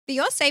The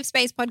Your Safe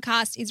Space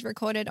podcast is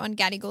recorded on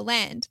Gadigal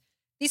land.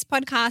 This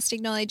podcast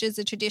acknowledges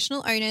the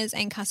traditional owners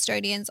and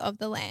custodians of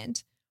the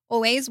land.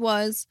 Always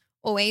was,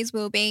 always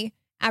will be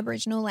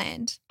Aboriginal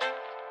land.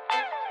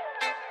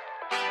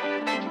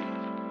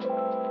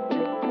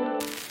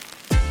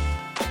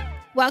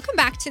 Welcome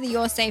back to the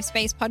Your Safe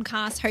Space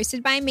podcast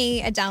hosted by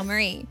me, Adele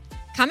Marie.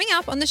 Coming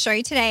up on the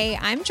show today,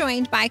 I'm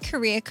joined by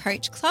career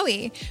coach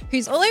Chloe,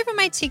 who's all over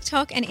my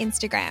TikTok and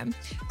Instagram.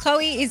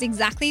 Chloe is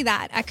exactly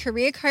that, a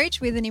career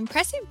coach with an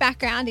impressive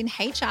background in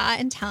HR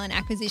and talent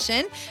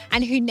acquisition,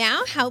 and who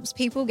now helps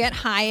people get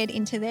hired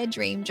into their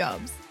dream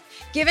jobs.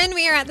 Given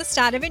we are at the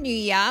start of a new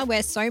year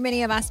where so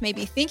many of us may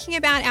be thinking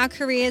about our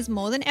careers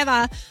more than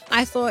ever,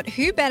 I thought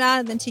who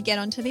better than to get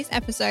onto this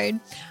episode.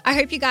 I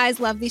hope you guys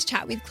love this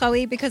chat with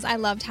Chloe because I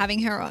loved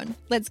having her on.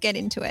 Let's get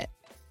into it.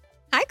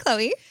 Hi,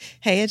 Chloe.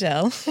 Hey,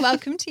 Adele.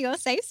 Welcome to Your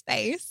Safe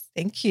Space.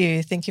 Thank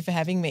you. Thank you for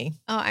having me.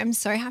 Oh, I'm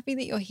so happy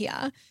that you're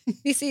here.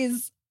 This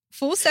is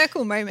full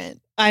circle moment.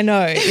 I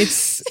know.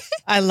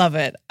 I love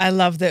it. I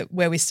love that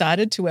where we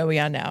started to where we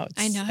are now. It's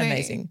I know.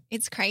 Amazing.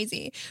 It's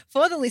crazy.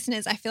 For the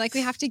listeners, I feel like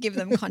we have to give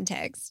them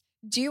context.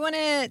 Do you want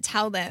to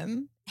tell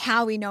them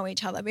how we know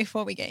each other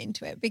before we get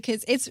into it?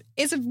 Because it's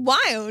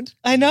wild.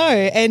 I know.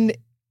 And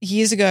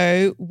years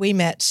ago, we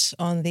met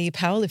on the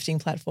powerlifting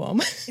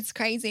platform. It's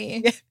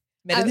crazy. Yeah.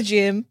 Met in the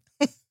gym.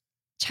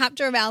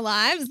 Chapter of our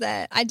lives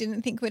that I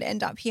didn't think would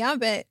end up here,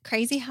 but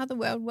crazy how the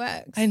world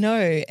works. I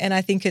know. And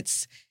I think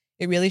it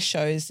really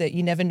shows that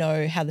you never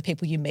know how the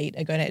people you meet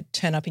are going to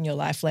turn up in your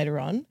life later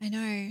on. I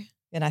know.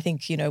 And I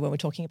think, when we're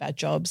talking about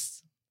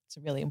jobs, it's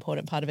a really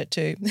important part of it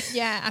too.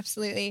 Yeah,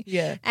 absolutely.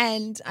 Yeah.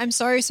 And I'm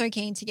so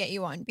keen to get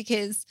you on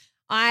because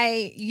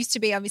I used to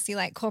be obviously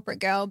like corporate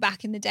girl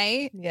back in the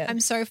day. Yeah. I'm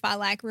so far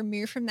like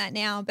removed from that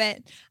now, but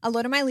a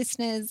lot of my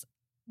listeners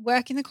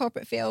work in the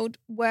corporate field,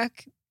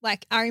 work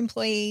like our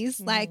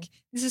employees. Like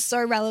this is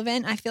so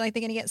relevant. I feel like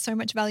they're going to get so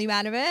much value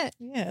out of it.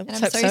 Yeah. And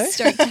I'm so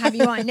stoked to have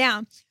you on.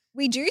 Now,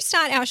 we do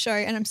start our show,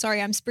 and I'm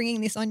sorry, I'm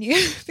springing this on you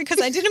because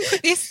I didn't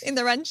put this in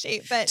the run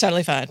sheet, but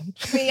totally fine.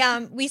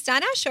 we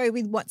start our show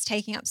with what's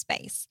taking up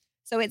space.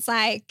 So it's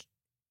like,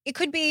 it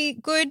could be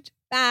good,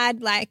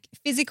 bad, like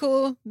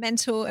physical,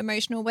 mental,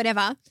 emotional,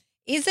 whatever.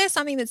 Is there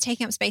something that's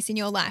taking up space in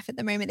your life at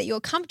the moment that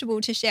you're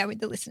comfortable to share with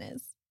the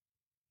listeners?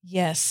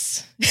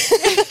 Yes.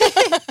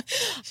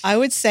 I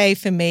would say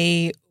for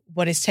me,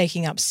 what is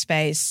taking up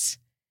space,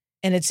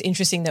 and it's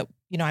interesting that,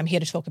 I'm here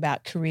to talk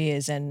about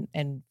careers and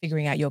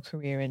figuring out your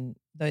career and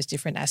those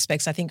different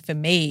aspects. I think for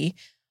me,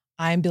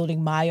 I'm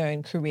building my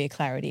own career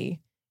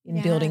clarity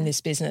in building this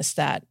business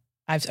that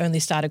I've only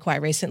started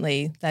quite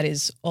recently that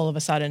is all of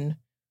a sudden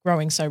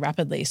growing so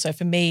rapidly. So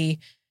for me,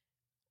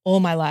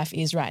 all my life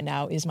right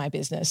now is my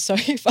business. So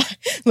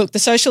look, the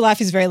social life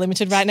is very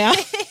limited right now.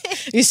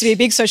 Used to be a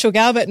big social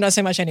gal, but not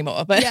so much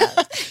anymore. But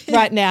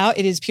right now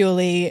it is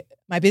purely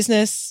my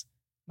business,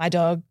 my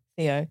dog,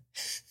 Theo.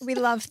 We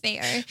love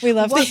Theo.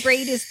 What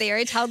breed is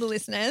Theo? Tell the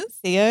listeners.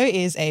 Theo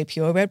is a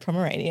purebred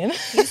Pomeranian.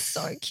 He's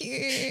so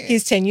cute.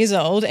 He's 10 years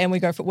old, and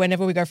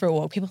whenever we go for a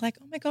walk, people are like,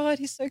 oh my God,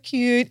 he's so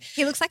cute.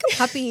 He looks like a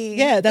puppy.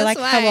 Yeah, they're That's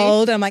like, how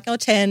old? I'm like,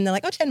 10. They're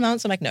like, 10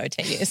 months. I'm like, no,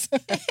 10 years.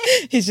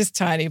 He's just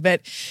tiny.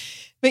 But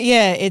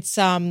yeah,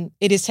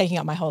 it is taking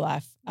up my whole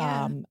life.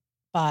 Yeah.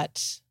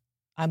 But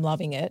I'm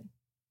loving it.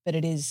 But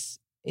it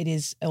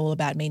is all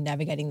about me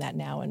navigating that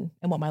now and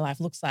what my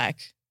life looks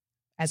like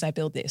as I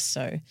build this.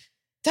 So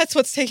that's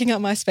what's taking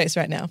up my space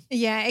right now.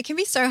 Yeah, it can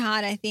be so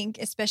hard, I think,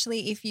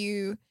 especially if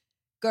you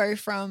go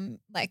from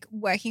like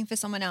working for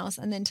someone else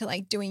and then to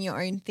like doing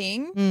your own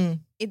thing.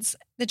 It's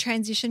the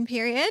transition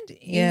period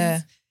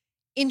is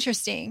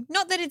interesting.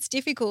 Not that it's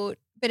difficult,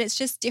 but it's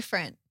just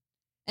different.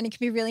 And it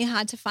can be really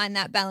hard to find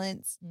that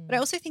balance. But I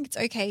also think it's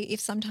okay if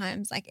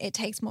sometimes like it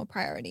takes more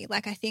priority.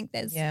 Like I think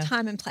there's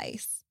time and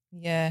place.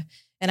 Yeah.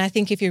 And I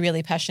think if you're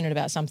really passionate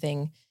about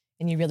something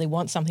and you really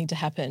want something to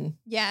happen,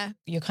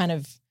 you're kind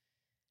of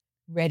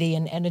ready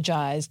and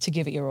energized to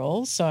give it your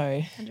all. So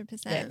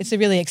 100%. Yeah, it's a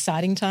really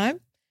exciting time,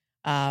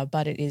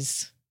 but it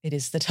is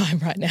the time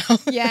right now.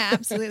 Yeah,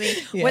 absolutely.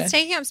 What's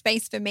taking up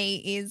space for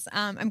me is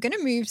I'm going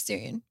to move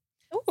soon.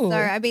 Ooh, so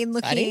I've been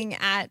looking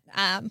exciting.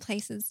 at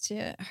places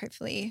to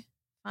hopefully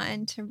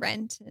find to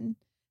rent and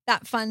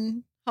that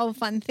whole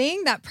fun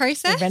thing, that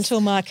process. The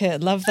rental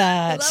market, love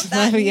that.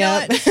 I love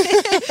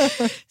that.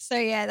 Yep. So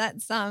yeah,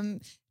 that's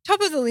top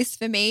of the list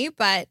for me,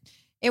 but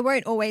it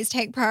won't always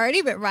take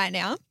priority. But right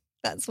now,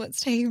 that's what's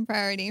taking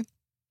priority.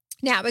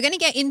 Now we're going to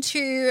get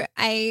into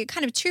a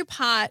kind of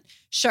 2-part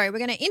show. We're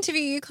going to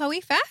interview you,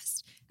 Chloe,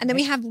 first. And then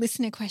we have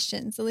listener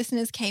questions. The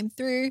listeners came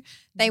through.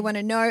 They want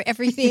to know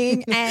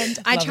everything. And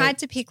I tried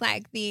to pick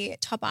like the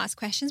top asked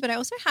questions, but I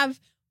also have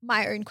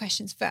my own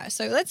questions first.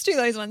 So let's do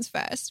those ones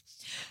first.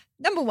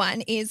 Number one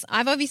is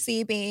I've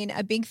obviously been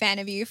a big fan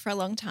of you for a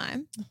long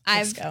time.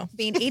 I've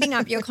been eating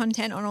up your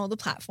content on all the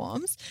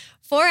platforms.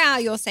 For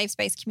our Your Safe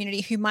Space community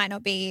who might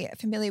not be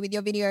familiar with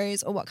your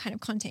videos or what kind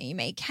of content you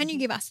make, can you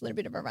give us a little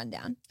bit of a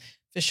rundown?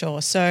 For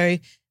sure. So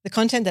the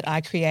content that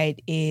I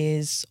create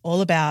is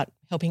all about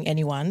helping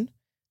anyone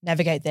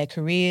navigate their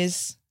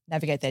careers,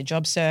 navigate their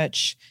job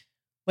search,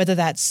 whether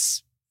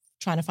that's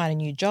trying to find a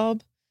new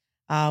job,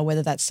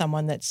 whether that's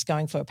someone that's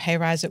going for a pay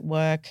rise at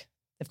work,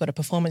 they've got a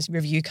performance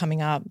review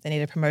coming up, they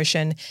need a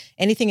promotion,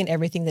 anything and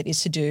everything that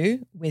is to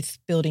do with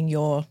building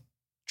your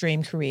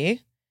dream career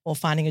or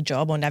finding a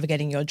job or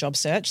navigating your job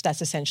search.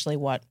 That's essentially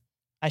what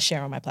I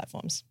share on my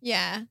platforms.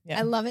 Yeah, Yeah.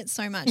 I love it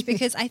so much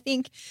because I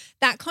think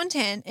that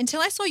content,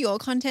 until I saw your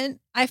content,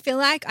 I feel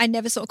like I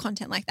never saw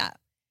content like that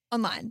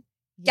online.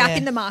 Gap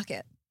in the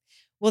market.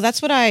 Well,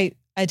 that's what I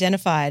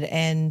identified.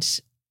 And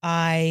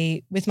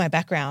with my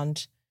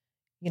background,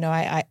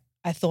 I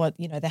thought,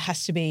 there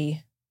has to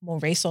be more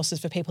resources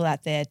for people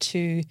out there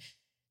to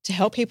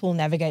help people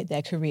navigate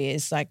their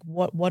careers. Like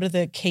what are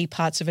the key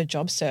parts of a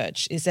job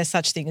search? Is there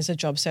such thing as a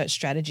job search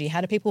strategy?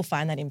 How do people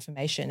find that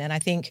information? And I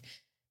think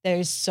there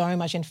is so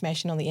much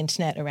information on the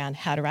internet around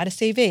how to write a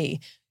CV.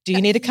 Do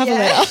you need a cover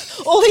letter?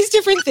 All these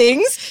different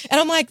things. And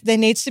I'm like, there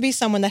needs to be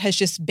someone that has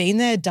just been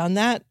there, done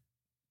that,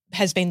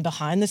 has been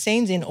behind the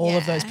scenes in all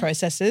of those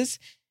processes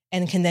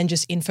and can then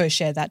just info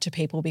share that to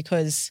people,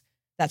 because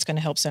that's going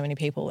to help so many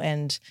people.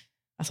 And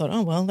I thought,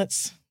 oh, well,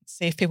 let's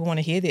see if people want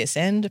to hear this.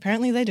 And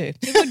apparently they do.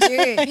 People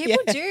do.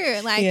 People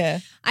do.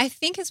 Like, I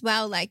think as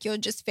well, like, you're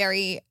just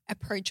very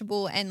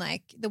approachable, and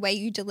like the way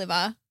you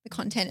deliver the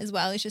content as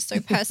well is just so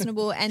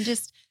personable and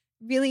just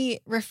really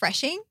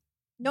refreshing,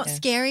 not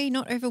scary,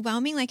 not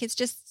overwhelming. Like, it's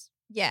just,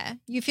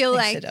 you feel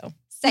Thanks, like Adele.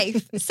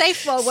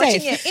 safe while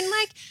watching it. And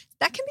like,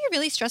 that can be a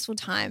really stressful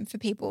time for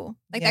people.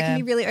 Like that can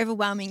be really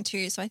overwhelming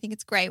too. So I think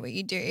it's great what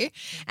you do.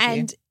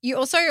 And you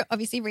also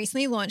obviously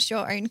recently launched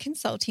your own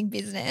consulting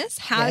business.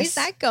 How is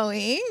that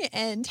going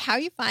and how are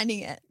you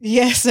finding it?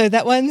 Yeah, so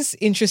that one's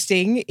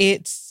interesting.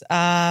 It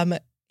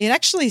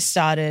actually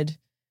started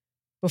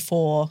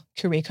before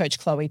Career Coach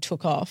Chloe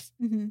took off.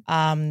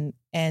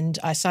 And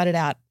I started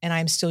out, and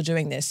I'm still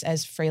doing this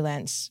as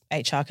freelance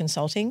HR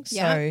consulting.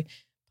 So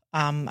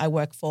I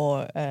work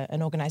for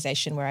an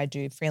organization where I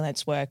do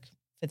freelance work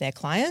for their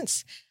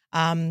clients.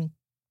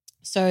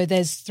 So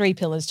there's 3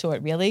 pillars to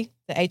it, really.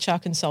 The HR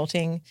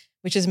consulting,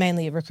 which is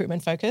mainly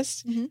recruitment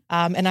focused.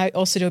 And I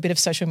also do a bit of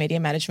social media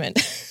management.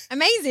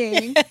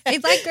 Amazing.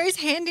 It like goes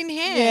hand in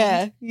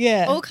hand.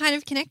 Yeah. All kind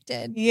of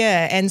connected.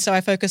 Yeah. And so I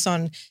focus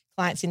on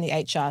clients in the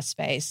HR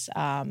space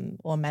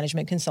or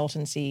management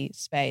consultancy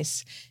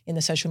space in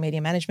the social media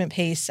management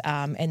piece.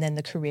 And then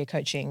the career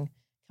coaching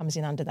comes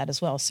in under that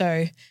as well.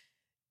 So,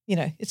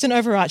 it's an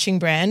overarching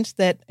brand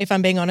that, if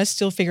I'm being honest,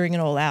 still figuring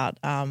it all out.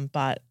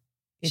 But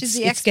she's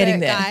the expert, getting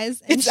there.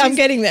 guys. I'm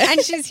getting there.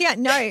 And she's here.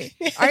 No, own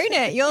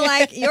it. You're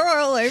like, you're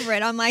all over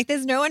it. I'm like,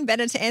 there's no one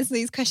better to answer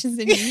these questions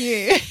than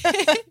you.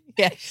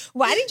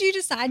 Why did you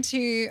decide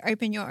to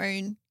open your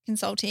own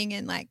consulting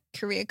and like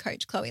career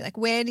coach, Chloe? Like,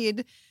 where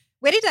did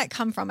that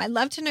come from? I'd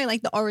love to know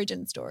like the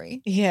origin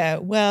story. Yeah.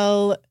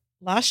 Well,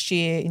 last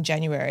year in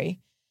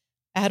January,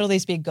 I had all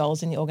these big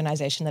goals in the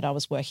organization that I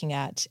was working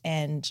at,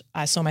 and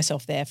I saw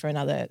myself there for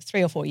another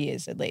 3 or 4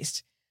 years at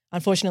least.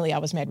 Unfortunately, I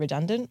was made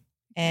redundant,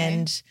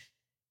 and,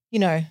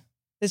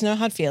 there's no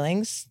hard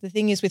feelings. The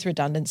thing is with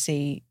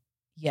redundancy,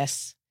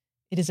 yes,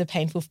 it is a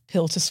painful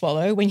pill to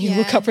swallow. When you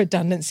look up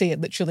redundancy, it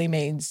literally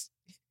means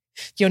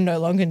you're no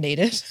longer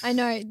needed. I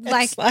know.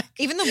 Like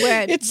even the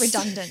word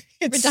redundant.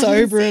 It's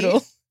so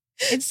brutal.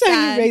 It's so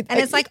sad. And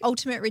it's like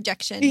ultimate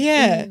rejection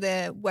in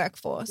the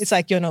workforce. It's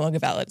like, you're no longer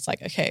valid. It's like,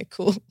 okay,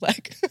 cool.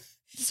 Like,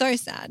 so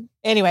sad.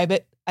 Anyway,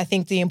 but I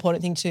think the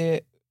important thing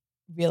to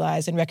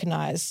realize and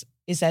recognize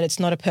is that it's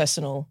not a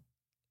personal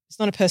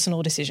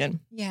decision.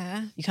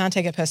 Yeah. You can't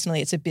take it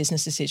personally. It's a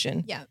business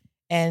decision. Yeah.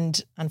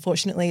 And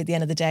unfortunately, at the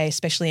end of the day,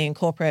 especially in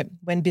corporate,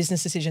 when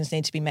business decisions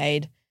need to be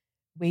made,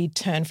 we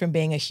turn from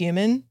being a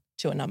human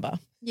to a number.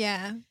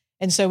 Yeah.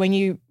 And so when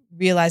you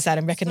realize that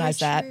and recognize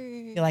that,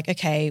 you're like,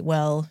 okay,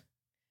 well,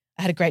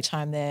 I had a great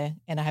time there,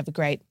 and I have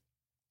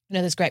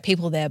there's great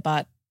people there,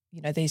 but,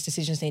 these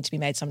decisions need to be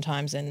made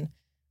sometimes, and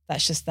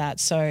that's just that.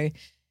 So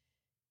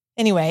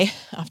anyway,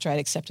 after I'd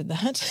accepted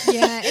that.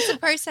 Yeah, it's a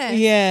process.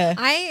 Yeah.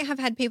 I have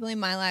had people in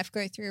my life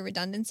go through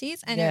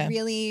redundancies, and it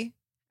really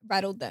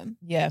rattled them.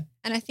 Yeah.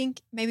 And I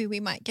think maybe we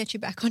might get you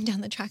back on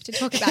down the track to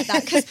talk about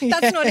that, because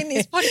that's not in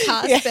this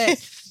podcast,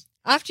 but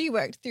after you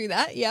worked through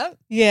that,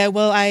 Yeah,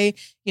 well,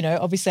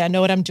 obviously I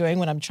know what I'm doing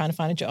when I'm trying to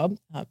find a job.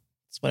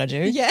 That's what I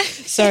do. Yeah.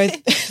 So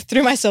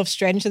threw myself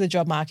straight into the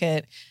job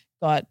market,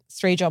 got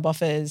 3 job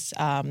offers.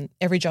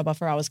 Every job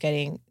offer I was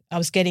getting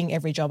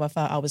every job offer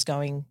I was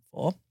going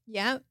for.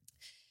 Yeah.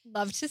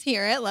 Love to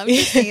hear it. Love to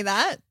see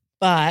that.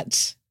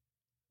 But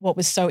what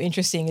was so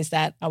interesting is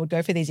that I would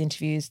go for these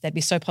interviews, they'd be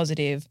so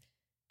positive,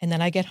 and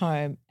then I get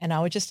home and I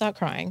would just start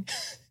crying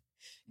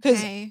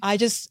because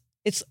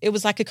it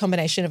was like a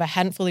combination of I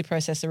hadn't fully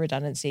processed the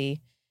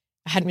redundancy.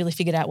 I hadn't really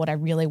figured out what I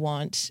really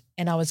want.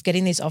 And I was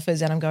getting these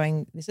offers and I'm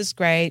going, this is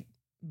great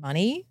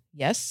money.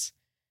 Yes.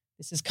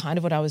 This is kind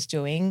of what I was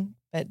doing,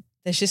 but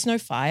there's just no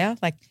fire.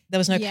 Like there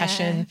was no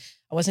passion.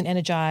 I wasn't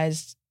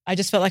energized. I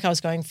just felt like I was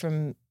going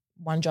from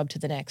one job to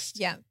the next.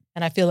 Yeah.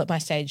 And I feel at my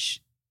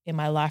stage in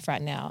my life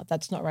right now,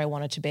 that's not where I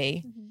wanted to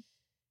be.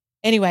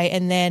 Anyway,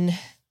 and then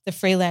the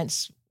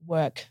freelance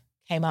work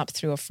came up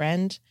through a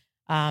friend.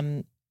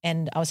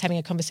 And I was having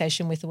a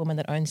conversation with the woman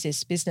that owns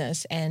this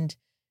business, and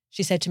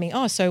she said to me,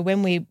 "Oh, so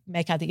when we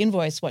make out the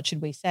invoice, what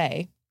should we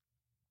say?"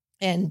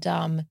 And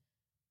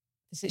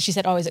she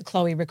said, "Oh, is it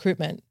Chloe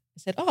Recruitment?" I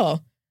said, "Oh,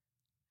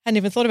 I hadn't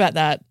even thought about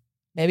that.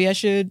 Maybe I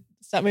should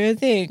start my own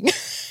thing."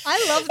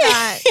 I love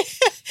that.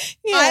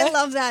 Yeah. I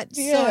love that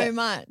Yeah. so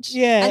much.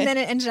 Yeah. And then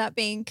it ended up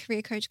being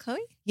Career Coach Chloe.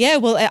 Yeah,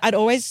 well, I've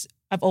always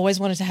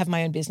wanted to have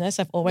my own business.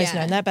 I've always Yeah.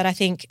 known that. But I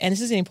think, and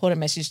this is an important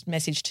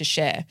message to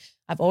share,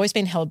 I've always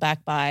been held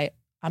back by,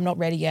 I'm not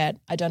ready yet.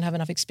 I don't have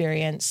enough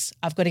experience.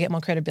 I've got to get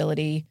more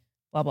credibility,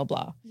 blah, blah,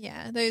 blah.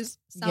 Yeah, those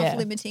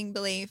self-limiting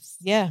beliefs.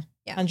 Yeah,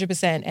 Yeah.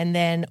 100%. And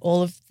then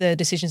all of the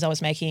decisions I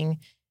was making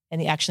and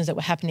the actions that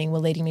were happening were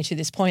leading me to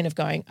this point of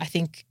going, I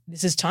think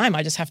this is time.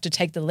 I just have to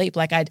take the leap.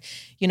 Like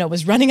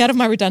was running out of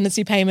my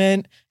redundancy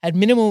payment, had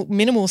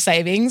minimal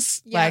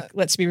savings, Yeah. like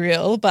let's be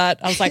real. But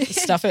I was like,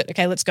 stuff it.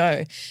 Okay, let's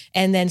go.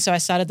 And then so I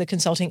started the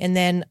consulting, and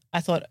then I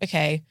thought,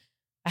 okay,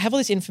 I have all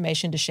this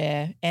information to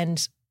share.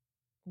 And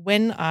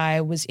when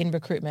I was in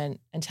recruitment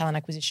and talent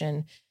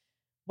acquisition,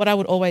 what I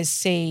would always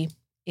see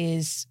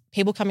is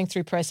people coming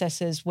through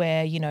processes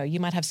where, you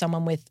might have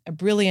someone with a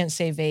brilliant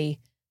CV,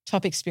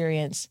 top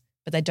experience,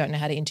 but they don't know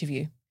how to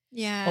interview.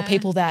 Yeah. Or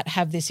people that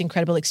have this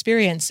incredible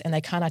experience and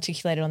they can't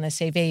articulate it on their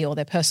CV, or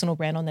their personal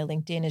brand on their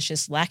LinkedIn is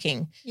just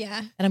lacking. Yeah.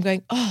 And I'm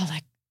going, oh,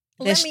 like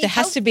Let me there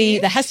has help to be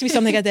you.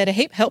 something out there to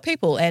help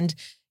people. And,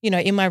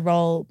 in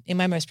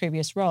my most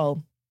previous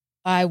role,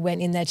 I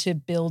went in there to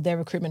build their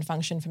recruitment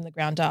function from the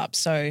ground up.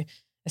 So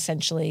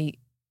essentially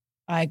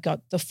I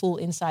got the full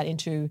insight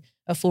into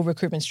a full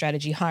recruitment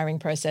strategy, hiring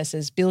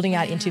processes, building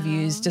out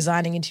interviews, Wow.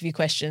 designing interview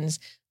questions,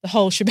 the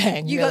whole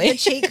shebang. You really. got the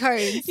cheat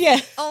codes. Yeah.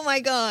 Oh my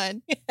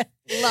God.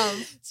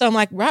 Love. So I'm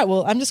like, right,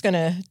 well, I'm just going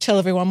to tell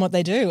everyone what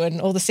they do and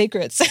all the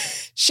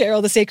secrets, share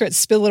all the secrets,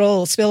 spill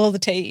all the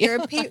tea. You're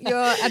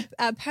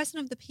a person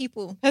of the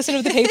people. Person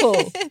of the people.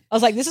 I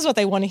was like, this is what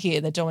they want to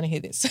hear. They don't want to hear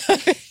this.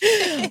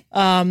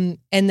 And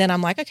then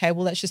I'm like, okay,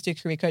 well, let's just do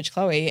Career Coach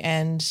Chloe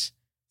and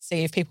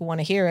see if people want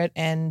to hear it.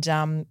 And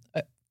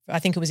I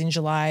think it was in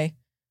July,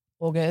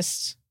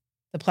 August,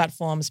 the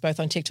platforms both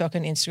on TikTok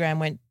and Instagram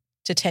went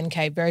to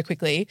 10K very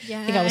quickly.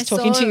 Yeah, I think I was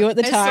talking to you at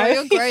the time. I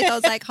saw your growth. I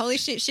was like, holy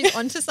shit, she's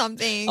onto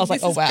something. I was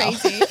like, This oh, wow.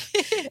 is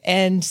crazy.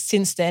 And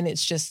since then,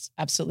 it's just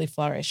absolutely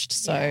flourished.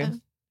 So Yeah. really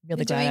You're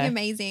glad. doing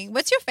amazing.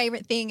 What's your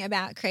favorite thing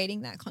about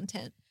creating that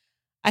content?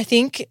 I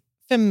think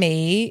for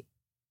me,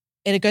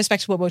 and it goes back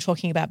to what we were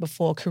talking about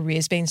before,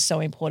 careers being so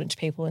important to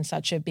people and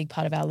such a big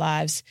part of our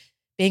lives,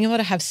 being able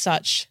to have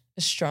such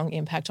a strong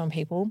impact on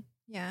people,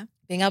 Yeah.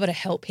 being able to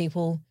help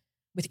people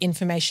with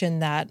information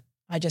that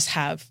I just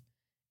have,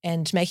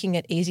 and making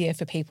it easier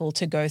for people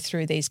to go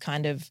through these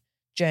kind of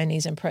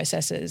journeys and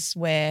processes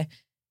where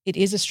it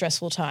is a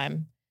stressful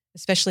time,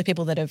 especially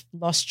people that have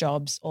lost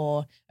jobs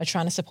or are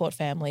trying to support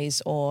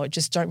families or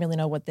just don't really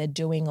know what they're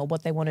doing or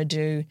what they want to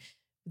do.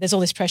 There's all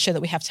this pressure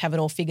that we have to have it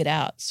all figured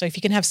out. So if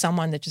you can have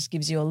someone that just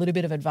gives you a little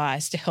bit of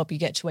advice to help you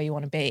get to where you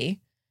want to be,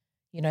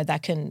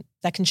 that can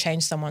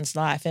change someone's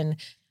life. And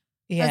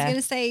I was yeah, going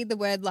to say the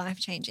word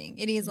life-changing.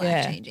 It is Yeah.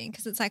 life-changing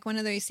because it's like one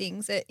of those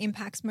things that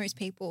impacts most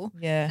people.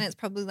 yeah. And it's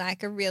probably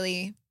like a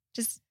really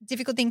just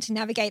difficult thing to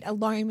navigate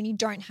alone when you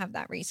don't have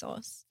that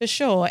resource. For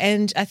sure.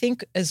 And I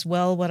think as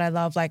well, what I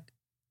love, like,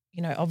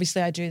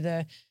 obviously I do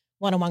the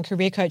one-on-one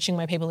career coaching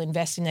where people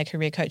invest in their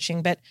career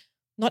coaching, but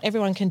not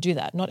everyone can do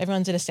that. Not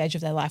everyone's at a stage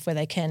of their life where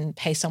they can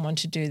pay someone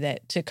to do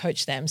that, to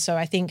coach them. So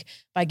I think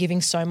by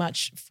giving so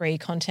much free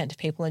content to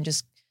people and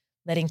just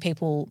letting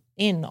people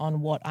in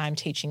on what I'm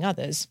teaching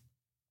others,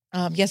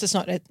 yes, it's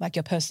not like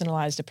your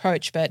personalized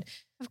approach, but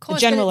Of the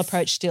course. general but it's-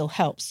 approach still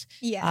helps.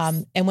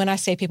 Yes. And when I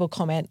see people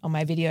comment on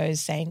my videos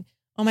saying,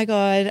 oh my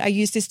God, I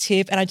used this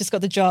tip and I just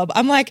got the job,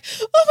 I'm like,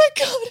 oh my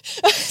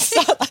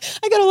God.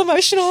 I got all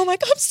emotional. I'm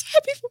like, I'm so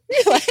happy for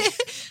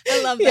you.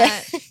 I love Yeah.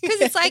 that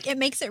because it's like it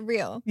makes it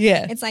real.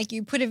 Yeah. It's like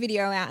you put a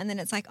video out and then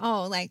it's like,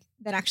 oh, like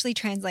that actually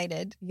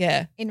translated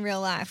Yeah. in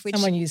real life, which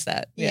Someone used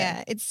that.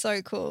 yeah, it's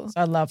so cool. So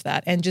I love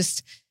that. And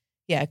just,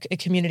 a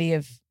community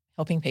of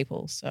helping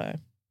people. So,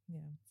 yeah.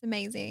 It's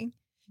amazing.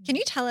 Can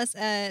you tell us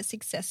a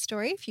success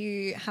story if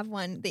you have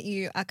one that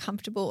you are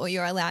comfortable or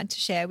you're allowed to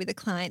share with a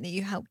client that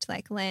you helped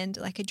like land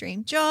like a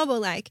dream job or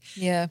like,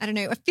 Yeah. I don't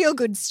know, a feel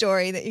good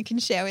story that you can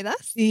share with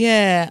us?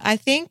 Yeah. I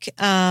think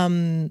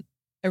a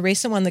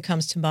recent one that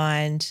comes to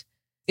mind,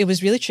 it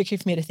was really tricky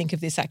for me to think of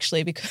this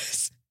actually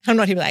because I'm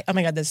not here like, oh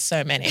my God, there's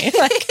so many.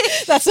 Like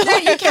that's No,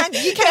 you can't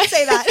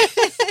say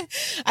that.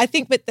 I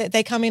think, but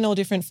they come in all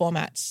different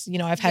formats.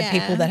 I've had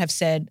people Yeah. that have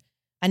said,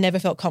 I never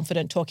felt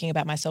confident talking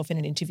about myself in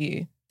an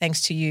interview.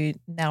 Thanks to you,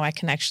 now I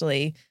can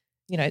actually,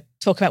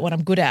 talk about what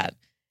I'm good at.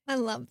 I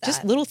love that.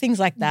 Just little things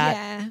like that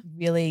Yeah.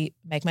 really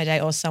make my day.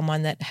 Or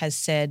someone that has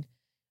said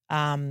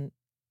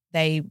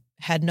they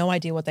had no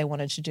idea what they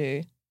wanted to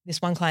do.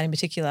 This one client in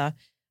particular,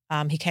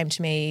 he came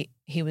to me,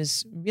 he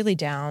was really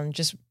down,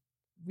 just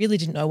really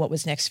didn't know what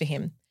was next for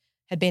him,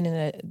 had been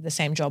in the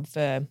same job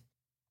for,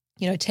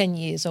 10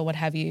 years or what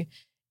have you.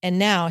 And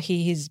now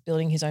he is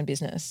building his own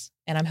business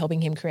and I'm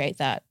helping him create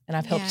that, and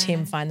I've helped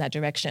him Yeah. find that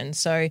direction.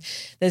 So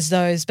there's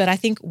those. But I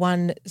think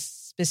one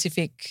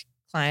specific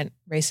client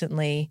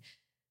recently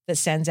that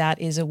stands out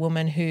is a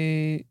woman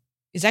who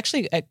is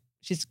actually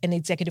she's an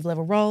executive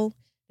level role,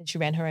 and she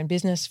ran her own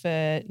business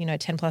for 10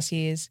 plus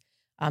years.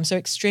 So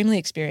extremely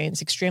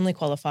experienced, extremely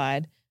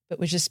qualified, but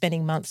was just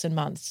spending months and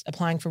months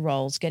applying for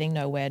roles, getting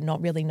nowhere,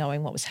 not really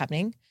knowing what was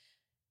happening.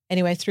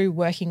 Anyway, through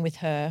working with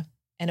her,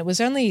 and it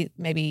was only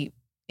maybe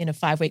in a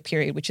 5-week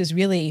period, which is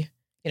really,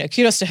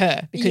 kudos to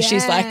her, because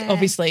she's like, Yeah.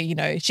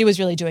 obviously, she was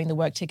really doing the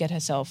work to get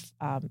herself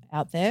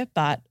out there.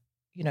 But,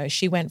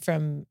 she went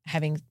from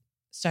having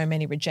so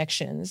many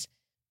rejections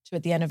to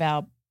at the end of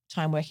our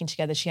time working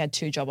together, she had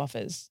 2 job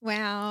offers.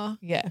 Wow.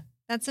 Yeah.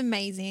 That's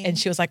amazing. And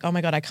she was like, oh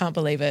my God, I can't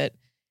believe it.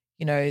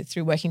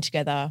 Through working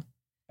together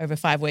over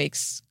 5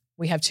 weeks,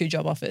 we have 2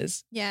 job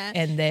offers yeah.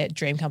 and they're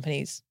dream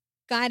companies.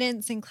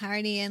 Guidance and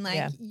clarity and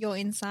Yeah. your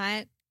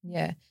insight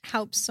Yeah.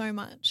 helps so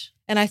much.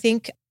 And I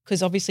think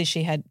because obviously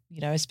she had,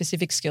 a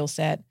specific skill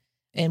set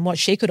and what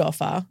she could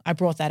offer, I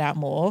brought that out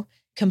more.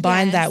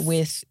 Combine that Yes.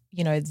 with,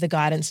 the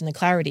guidance and the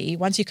clarity.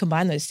 Once you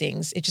combine those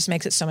things, it just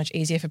makes it so much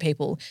easier for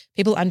people.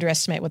 People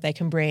underestimate what they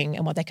can bring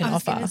and what they can I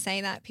was offer. going to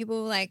say that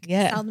people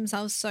Yeah. sell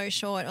themselves so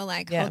short or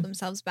Yeah. hold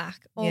themselves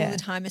back all Yeah. the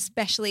time,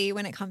 especially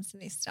when it comes to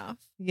this stuff.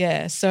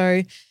 Yeah.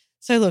 So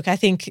look, I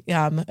think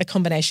a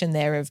combination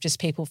there of just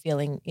people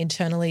feeling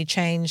internally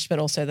changed, but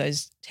also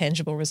those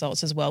tangible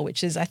results as well,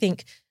 which is, I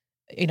think,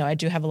 I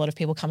do have a lot of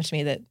people come to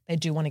me that they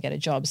do want to get a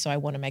job. So I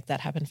want to make that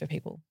happen for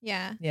people.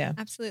 Yeah. Yeah.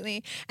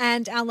 Absolutely.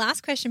 And our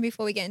last question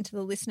before we get into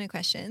the listener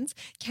questions,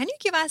 can you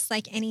give us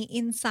any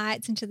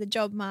insights into the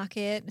job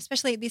market,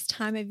 especially at this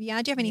time of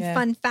year? Do you have any Yeah.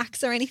 fun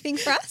facts or anything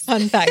for us?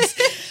 Fun facts.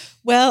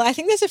 Well, I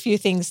think there's a few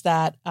things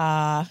that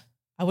are,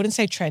 I wouldn't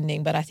say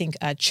trending, but I think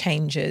are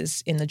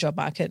changes in the job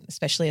market,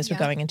 especially as we're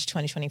Yeah. going into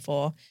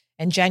 2024.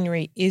 And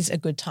January is a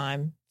good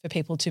time for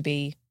people to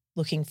be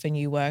looking for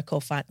new work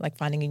or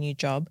finding a new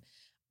job.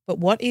 But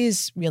what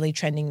is really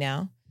trending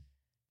now?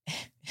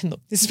 And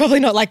look, this is probably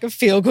not a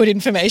feel-good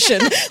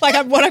information. What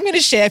I'm going to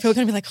share, people are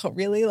going to be like, "Oh,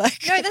 really?" No, that's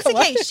come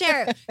okay. on.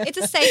 Share it. It's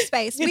a safe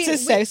space. It's a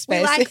safe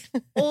space. We like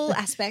all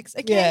aspects.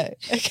 Okay. Yeah.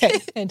 Okay.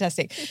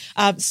 Fantastic.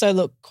 So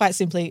look, quite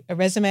simply,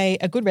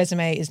 a good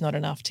resume is not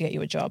enough to get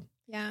you a job.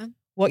 Yeah.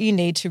 What you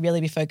need to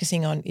really be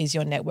focusing on is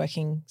your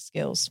networking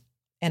skills.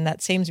 And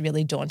that seems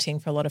really daunting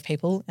for a lot of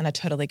people. And I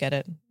totally get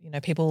it.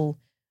 People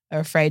are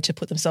afraid to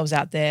put themselves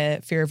out there,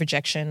 fear of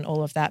rejection,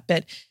 all of that.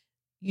 But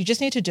you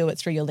just need to do it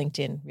through your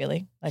LinkedIn,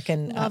 really. Love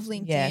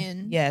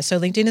LinkedIn. Yeah. So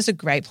LinkedIn is a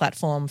great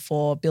platform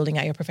for building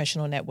out your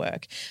professional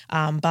network.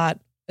 But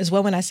as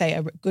well, when I say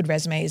a good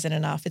resume isn't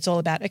enough, it's all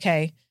about,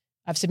 okay,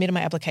 I've submitted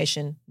my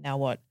application. Now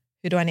what?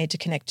 Who do I need to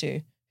connect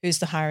to? Who's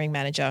the hiring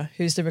manager?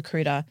 Who's the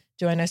recruiter?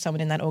 Do I know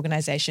someone in that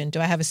organization? Do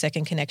I have a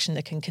second connection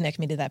that can connect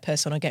me to that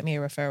person or get me a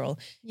referral?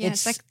 Yeah.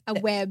 It's like a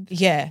web.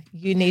 Yeah.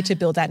 You need to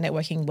build that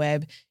networking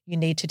web. You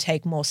need to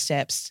take more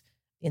steps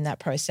in that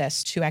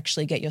process to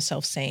actually get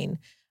yourself seen.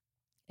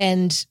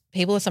 And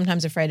people are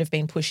sometimes afraid of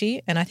being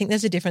pushy. And I think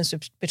there's a difference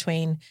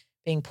between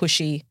being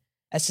pushy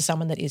as to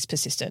someone that is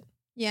persistent.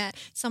 Yeah.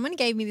 Someone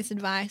gave me this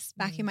advice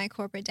back in my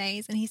corporate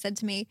days and he said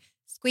to me,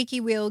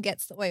 squeaky wheel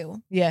gets the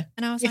oil. Yeah.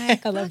 And I was Yeah,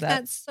 like, I love "Fuck, that.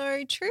 That's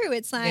so true.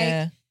 It's like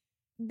Yeah.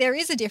 there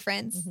is a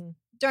difference. Mhm.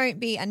 Don't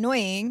be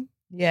annoying,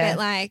 Yeah.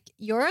 but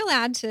you're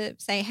allowed to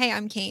say, hey,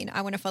 I'm keen.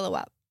 I want to follow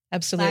up.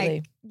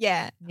 Absolutely.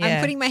 Yeah. Yeah.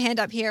 I'm putting my hand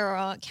up here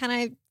or can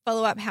I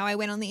follow up how I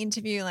went on the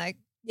interview? Don't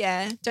be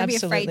afraid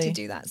Absolutely. to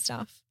do that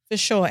stuff. For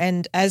sure.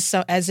 And as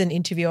an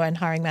interviewer and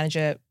hiring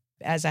manager,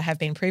 as I have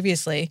been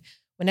previously,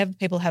 whenever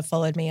people have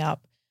followed me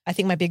up, I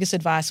think my biggest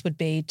advice would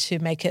be to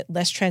make it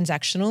less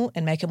transactional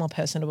and make it more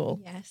personable.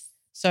 Yes.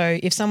 So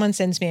if someone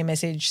sends me a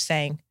message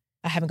saying,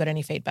 I haven't got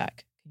any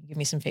feedback, can you give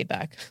me some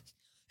feedback?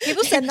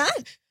 People send that.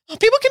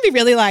 People can be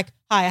really like,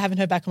 hi, I haven't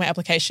heard back on my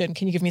application.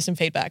 Can you give me some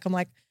feedback? I'm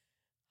like,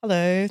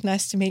 hello,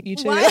 nice to meet you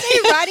too. Why are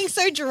they writing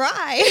so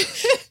dry?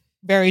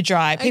 Very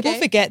dry. People Okay.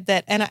 forget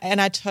that,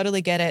 and I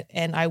totally get it.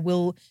 And I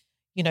will,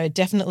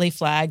 definitely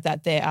flag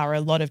that there are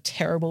a lot of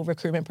terrible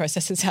recruitment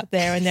processes out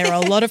there, and there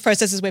are a lot of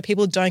processes where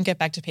people don't get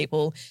back to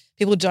people.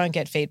 People don't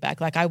get feedback.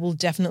 I will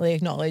definitely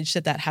acknowledge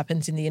that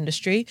happens in the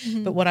industry.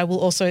 Mhm. But what I will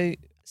also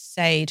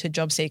say to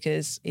job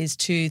seekers is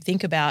to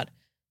think about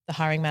the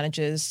hiring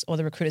managers or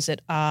the recruiters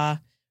that are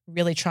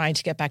really trying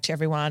to get back to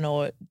everyone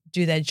or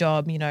do their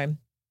job.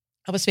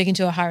 I was speaking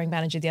to a hiring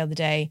manager the other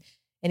day,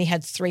 and he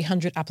had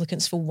 300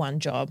 applicants for one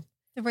job.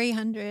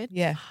 300.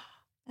 Yeah.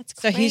 That's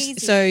So crazy.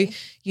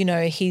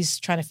 he's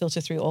trying to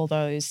filter through all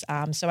those.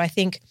 So I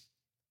think,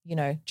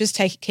 just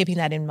keeping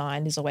that in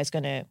mind is always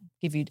going to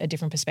give you a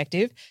different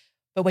perspective.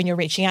 But when you're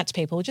reaching out to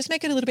people, just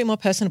make it a little bit more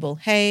personable.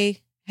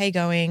 Hey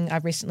going?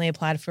 I've recently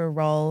applied for a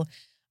role.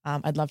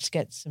 I'd love to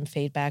get some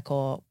feedback,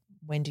 or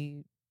when do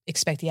you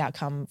expect the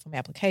outcome from my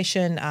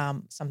application?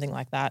 Something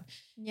like that.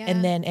 Yeah.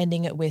 And then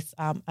ending it with,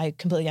 I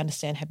completely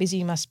understand how busy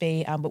you must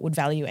be, but would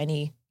value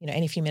any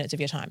few minutes of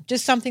your time.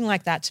 Just something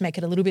like that to make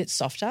it a little bit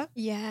softer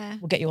yeah.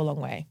 will get you a long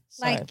way.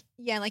 So,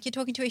 Like you're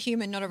talking to a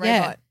human, not a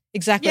yeah, robot.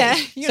 Exactly. Yeah,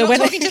 you're So not when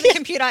talking to the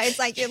computer. It's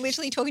like you're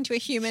literally talking to a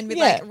human with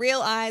like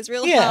real eyes,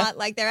 real heart.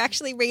 Like they're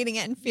actually reading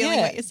it and feeling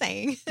what you're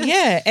saying.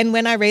 Yeah. And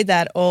when I read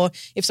that, or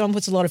if someone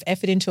puts a lot of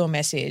effort into a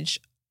message,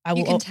 I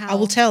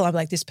will tell. I'm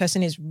like, this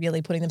person is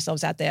really putting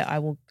themselves out there.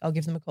 I'll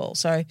give them a call.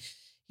 So,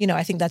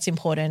 I think that's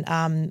important.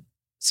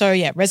 So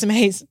yeah,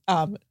 resumes,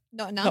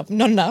 not enough.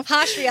 Not enough.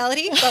 Harsh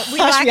reality, but we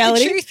like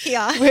the truth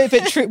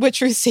here. We're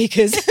truth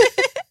seekers.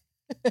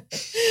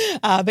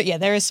 But yeah,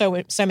 there are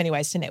so many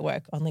ways to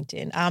network on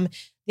LinkedIn.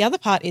 The other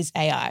part is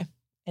AI,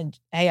 and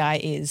AI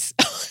is.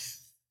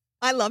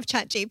 I love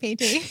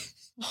ChatGPT.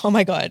 Oh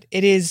my God,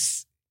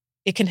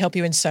 it can help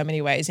you in so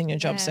many ways in your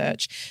job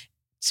search.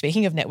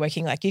 Speaking of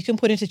networking, like you can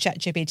put into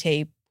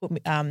ChatGPT,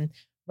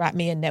 write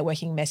me a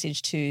networking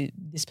message to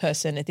this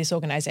person at this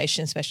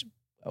organization,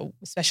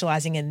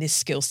 specializing in this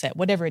skill set,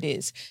 whatever it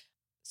is.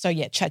 So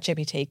yeah,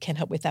 ChatGPT can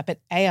help with that.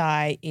 But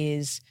AI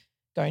is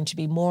going to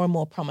be more and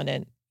more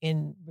prominent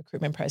in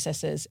recruitment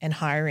processes and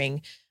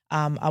hiring.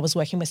 I was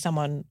working with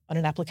someone on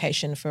an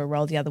application for a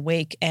role the other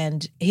week,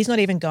 and he's not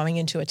even going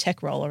into a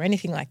tech role or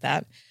anything like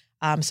that.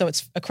 So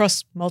it's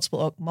across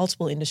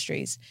multiple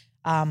industries.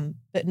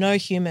 But no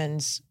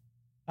humans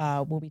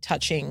will be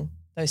touching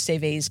those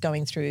CVs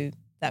going through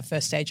that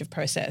first stage of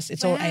process.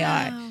 It's all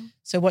AI.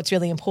 So what's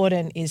really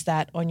important is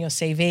that on your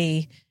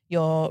CV,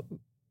 you're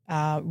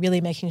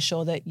really making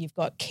sure that you've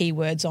got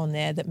keywords on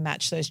there that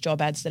match those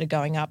job ads that are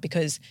going up,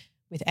 because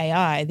with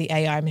AI, the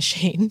AI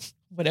machine,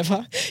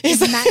 whatever, is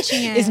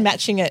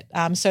matching it.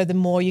 So the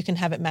more you can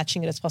have it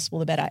matching it as possible,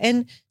 the better.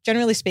 And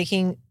generally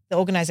speaking, the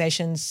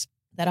organizations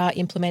that are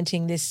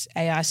implementing this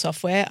AI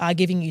software are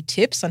giving you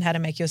tips on how to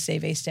make your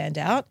CV stand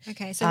out.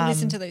 Okay, so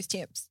listen to those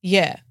tips.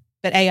 Yeah,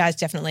 but AI is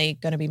definitely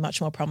going to be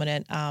much more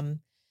prominent,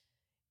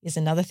 is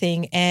another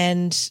thing.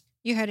 And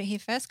you heard it here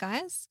first,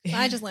 guys. Yeah.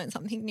 I just learned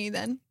something new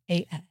then.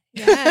 AI.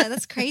 Yeah,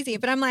 that's crazy.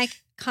 But I'm like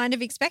kind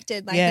of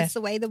expected. Like it's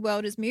the way the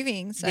world is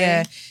moving. So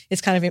yeah,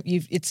 it's kind of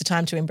it's a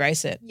time to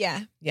embrace it.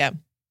 Yeah. Yeah.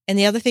 And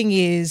the other thing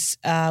is,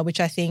 which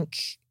I think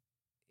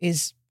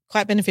is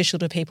quite beneficial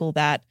to people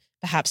that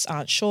perhaps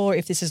aren't sure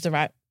if this is the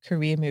right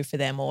career move for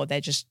them, or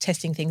they're just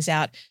testing things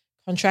out,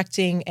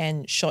 contracting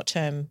and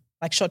short-term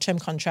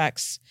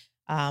contracts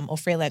or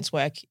freelance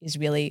work is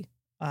really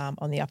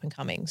on the up and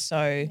coming.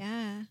 So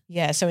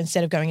so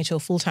instead of going into a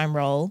full-time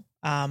role,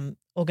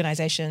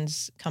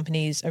 organizations,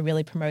 companies are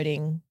really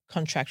promoting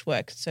contract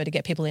work. So to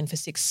get people in for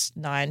 6,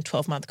 9,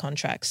 12-month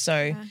contracts.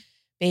 So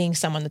being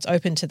someone that's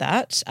open to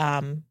that,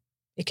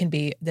 it can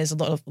be, there's a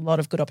lot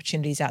of good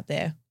opportunities out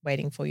there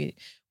waiting for you.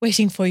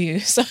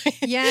 So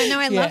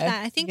I love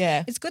that. I think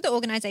it's good that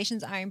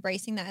organizations are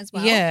embracing that as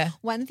well. Yeah.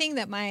 One thing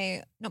that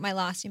not my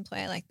last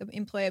employer, like the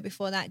employer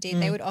before that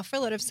did, they would offer a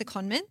lot of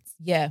secondments.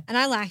 Yeah. And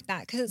I like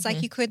that because it's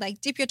like you could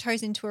like dip your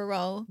toes into a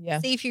role,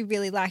 see if you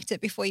really liked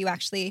it before you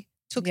actually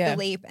took the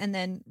leap and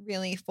then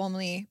really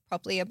formally,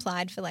 properly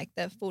applied for like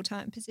the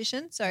full-time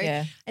position. So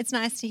it's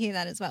nice to hear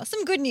that as well.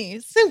 Some good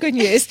news. Good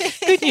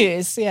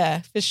news. Yeah,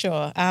 for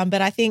sure.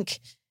 But I think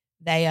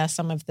they are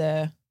some of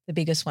the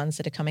biggest ones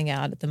that are coming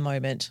out at the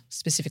moment,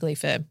 specifically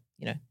for,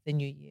 the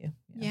new year.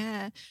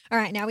 Yeah. All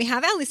right. Now we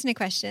have our listener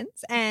questions,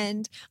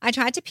 and I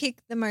tried to pick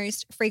the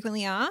most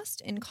frequently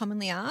asked and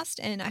commonly asked,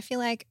 and I feel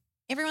like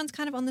everyone's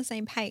kind of on the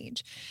same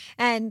page.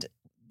 And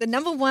the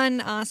number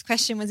one asked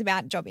question was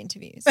about job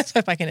interviews. Let's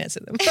hope I can answer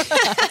them.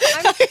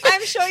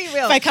 I'm sure you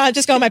will. If I can't,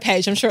 just go on my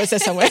page. I'm sure it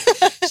says somewhere.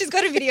 She's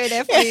got a video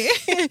there for you.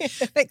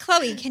 But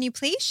Chloe, can you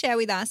please share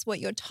with us what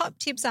your top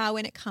tips are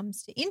when it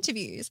comes to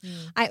interviews?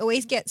 I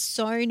always get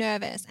so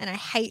nervous and I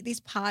hate this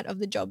part of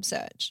the job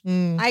search.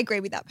 I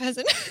agree with that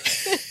person.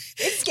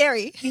 It's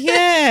scary.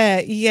 Yeah.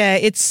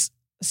 It's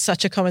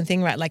such a common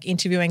thing, right? Like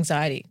interview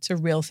anxiety. It's a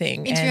real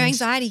thing.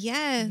 Anxiety,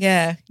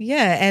 yes.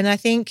 Yeah. And I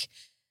think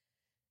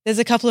there's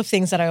a couple of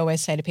things that I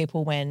always say to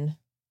people when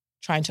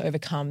trying to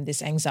overcome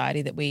this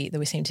anxiety that we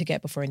seem to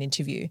get before an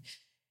interview.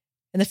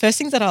 And the first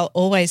thing that I'll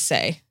always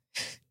say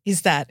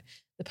is that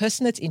the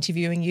person that's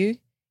interviewing you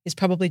is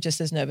probably just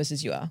as nervous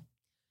as you are.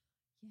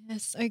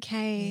 Yes,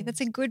 okay.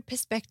 That's a good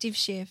perspective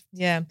shift.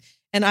 Yeah.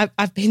 And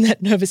I've been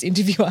that nervous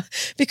interviewer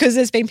because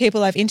there's been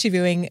people I've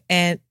interviewing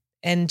and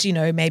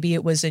maybe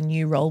it was a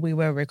new role we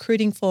were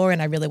recruiting for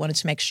and I really wanted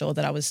to make sure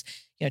that I was,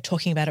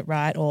 talking about it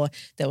right, or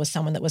there was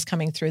someone that was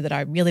coming through that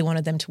I really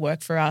wanted them to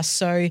work for us.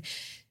 So,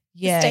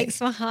 yeah. The stakes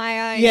were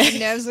higher, your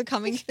nerves were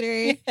coming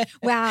through.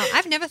 Wow,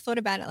 I've never thought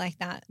about it like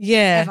that.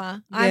 Yeah.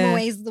 Ever. I'm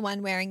always the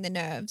one wearing the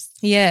nerves.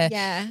 Yeah.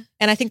 Yeah.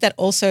 And I think that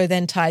also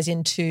then ties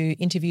into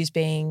interviews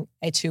being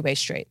a two-way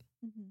street.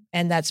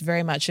 And that's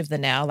very much of the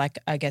now. Like,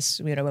 I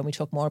guess, when we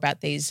talk more about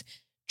these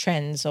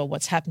trends or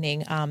what's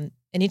happening, an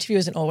interview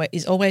is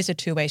always a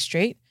two-way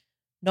street.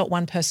 Not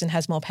one person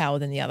has more power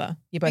than the other.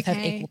 You both have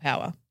equal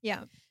power.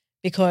 Yeah.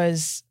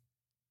 Because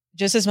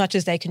just as much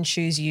as they can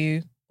choose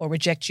you or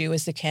reject you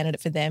as the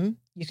candidate for them,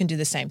 you can do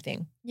the same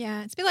thing.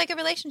 Yeah. It's a bit like a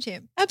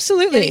relationship.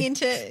 Absolutely. Getting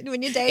into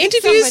when you're dating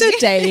Interviews are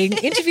dating.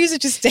 Interviews are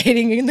just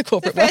dating in the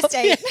corporate world. The first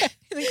date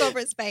in the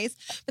corporate space.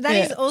 But that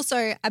is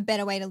also a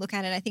better way to look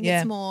at it. I think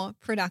it's more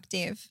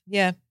productive.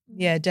 Yeah.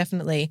 Yeah,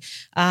 definitely.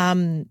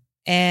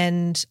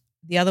 And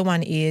the other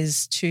one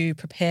is to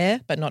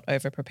prepare but not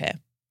over prepare.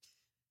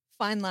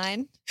 Fine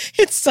line.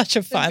 It's such a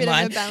a fine bit of a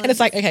line. And it's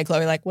like, okay,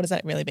 Chloe, like, what does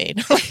that really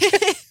mean?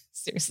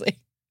 Seriously.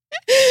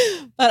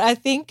 But I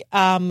think,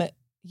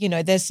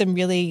 there's some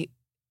really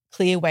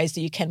clear ways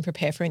that you can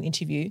prepare for an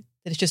interview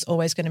that is just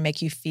always going to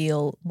make you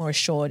feel more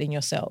assured in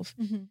yourself.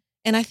 Mm-hmm.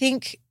 And I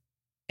think,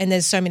 and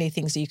there's so many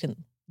things that you can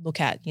look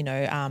at,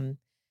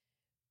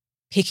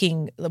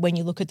 picking, when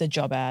you look at the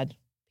job ad,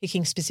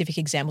 picking specific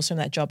examples from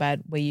that job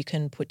ad where you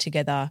can put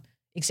together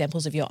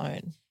examples of your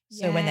own.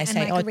 So when they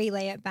say,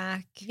 relay it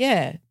back.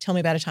 Yeah, tell me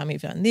about a time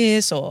you've done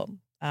this, or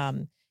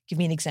give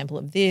me an example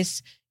of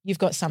this. You've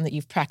got some that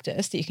you've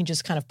practiced that you can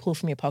just kind of pull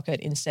from your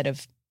pocket instead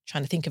of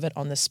trying to think of it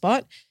on the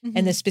spot. Mm-hmm.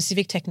 And there's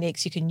specific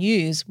techniques you can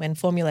use when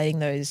formulating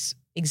those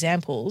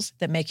examples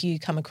that make you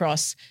come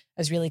across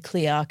as really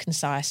clear,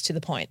 concise, to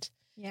the point.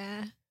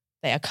 Yeah.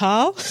 They are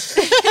Carl.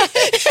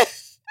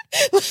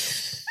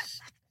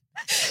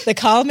 The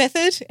Carl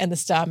method and the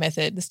STAR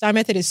method. The STAR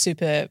method is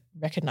super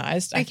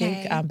recognized, I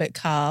think. But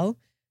Carl,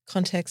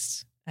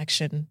 context,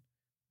 action,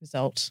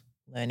 result,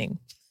 learning.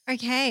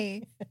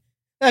 Okay.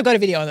 I've got a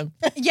video on them.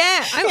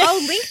 Yeah,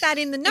 I'll link that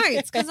in the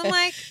notes because I'm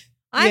like,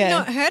 I've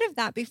not heard of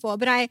that before,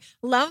 but I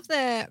love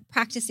the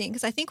practicing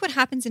because I think what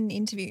happens in an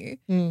interview,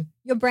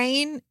 your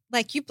brain,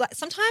 like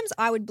sometimes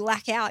I would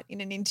black out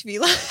in an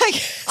interview.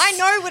 Like I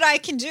know what I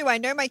can do. I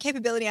know my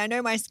capability. I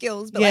know my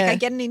skills, but like I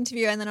get an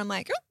interview and then I'm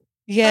like,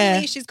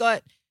 suddenly she's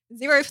got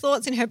zero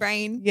thoughts in her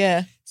brain.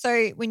 Yeah.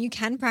 So when you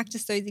can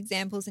practice those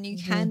examples and you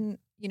can,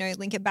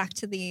 link it back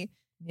to the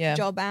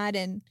job ad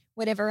and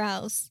whatever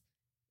else,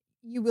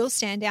 you will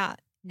stand out.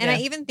 And I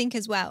even think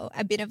as well,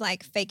 a bit of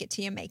like fake it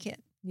till you make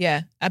it.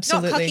 Yeah,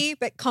 absolutely. Not cocky,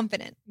 but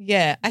confident.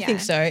 Yeah, I think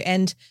so.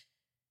 And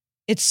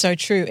it's so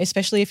true,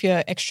 especially if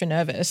you're extra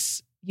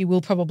nervous, you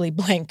will probably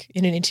blank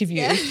in an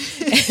interview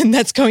and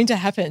that's going to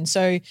happen.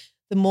 So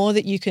the more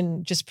that you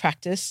can just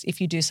practice, if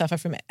you do suffer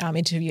from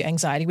interview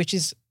anxiety, which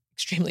is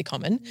extremely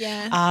common,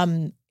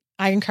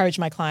 I encourage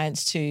my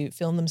clients to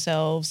film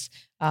themselves.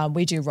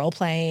 We do role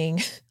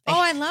playing.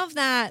 I love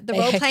that. The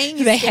role playing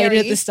is They scary. hate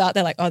it at the start.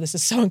 They're like, oh, this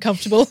is so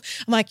uncomfortable.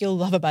 I'm like, you'll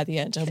love it by the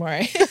end. Don't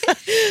worry.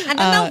 And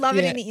then they'll love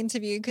it in the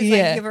interview because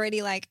you've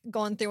already like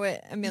gone through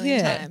it a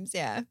million times.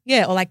 Yeah.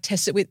 Yeah. Or like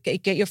test it with,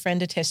 get your friend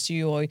to test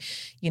you or,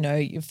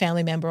 your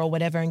family member or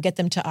whatever and get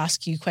them to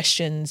ask you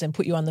questions and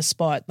put you on the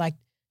spot. Like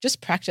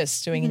just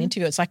practice doing an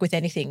interview. It's like with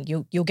anything,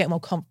 you'll get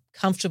more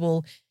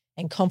comfortable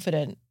and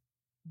confident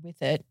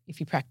with it if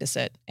you practice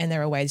it. And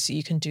there are ways that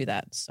you can do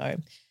that. So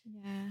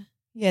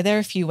there are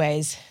a few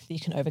ways that you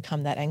can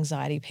overcome that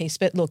anxiety piece.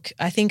 But look,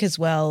 I think as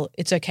well,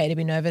 it's okay to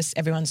be nervous.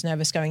 Everyone's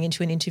nervous going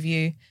into an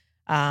interview.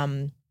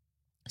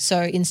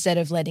 So instead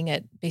of letting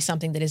it be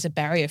something that is a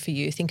barrier for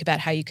you, think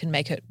about how you can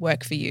make it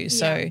work for you.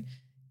 So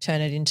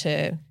turn it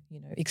into,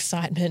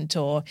 excitement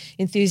or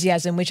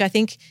enthusiasm, which I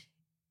think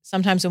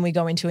sometimes when we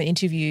go into an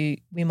interview,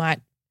 we might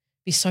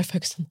be so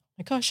focused on, oh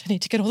my gosh, I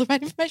need to get all the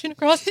right information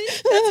across.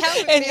 That's how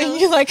it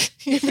feels. And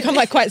you become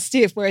like quite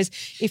stiff. Whereas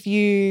if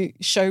you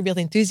show real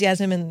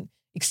enthusiasm and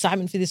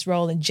excitement for this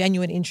role and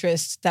genuine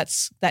interest,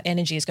 that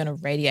energy is going to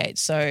radiate.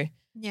 So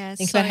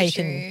think about how you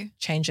can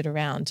change it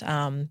around.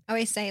 I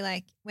always say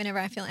like whenever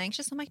I feel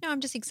anxious, I'm like, no,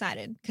 I'm just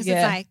excited because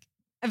it's like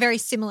a very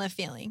similar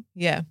feeling.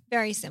 Yeah.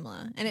 Very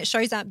similar. And it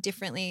shows up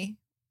differently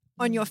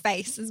on your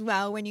face as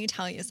well when you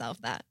tell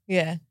yourself that.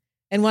 Yeah.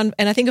 And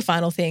I think a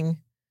final thing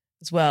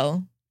as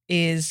well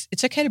is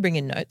it's okay to bring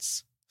in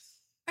notes.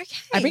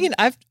 Okay.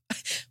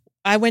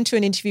 I went to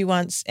an interview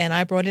once and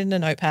I brought in a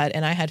notepad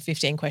and I had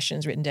 15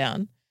 questions written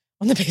down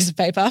on the piece of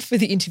paper for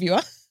the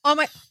interviewer. Oh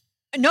my,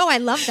 no, I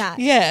love that.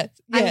 Yeah.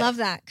 I love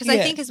that because I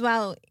think as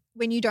well,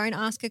 when you don't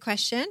ask a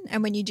question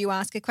and when you do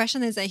ask a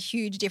question, there's a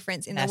huge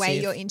difference in the way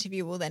your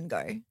interview will then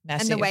go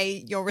and the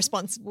way your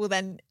response will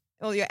then,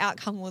 or your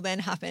outcome will then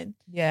happen.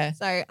 Yeah.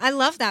 So I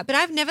love that, but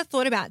I've never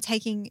thought about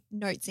taking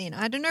notes in.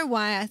 I don't know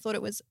why I thought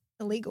it was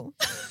illegal.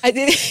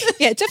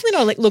 Definitely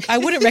not. Look, I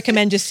wouldn't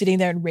recommend just sitting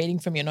there and reading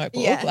from your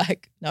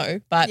notebook.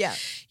 No. But,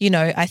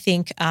 I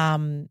think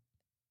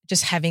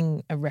just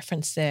having a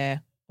reference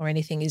there or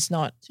anything is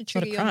not a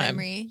crime. Your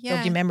memory.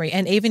 Jog your memory.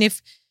 And even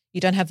if you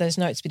don't have those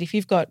notes, but if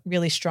you've got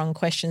really strong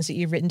questions that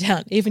you've written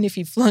down, even if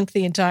you flunk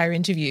the entire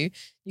interview,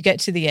 you get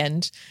to the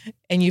end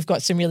and you've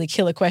got some really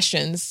killer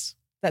questions,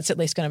 that's at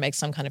least going to make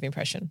some kind of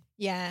impression.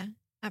 Yeah,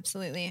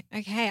 absolutely.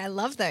 Okay, I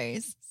love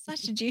those.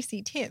 Such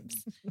juicy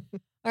tips.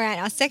 All right,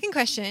 our second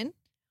question.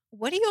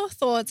 What are your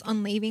thoughts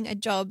on leaving a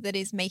job that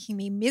is making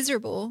me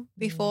miserable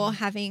before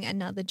having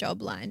another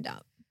job lined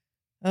up?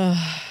 Oh,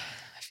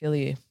 I feel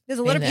you. There's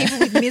a lot of people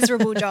with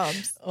miserable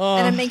jobs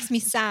and it makes me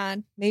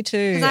sad. Me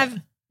too. Because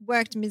I've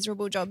worked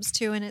miserable jobs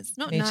too and it's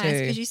not nice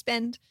because you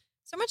spend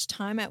so much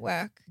time at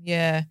work.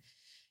 Yeah.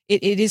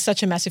 It is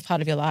such a massive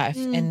part of your life.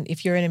 And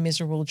if you're in a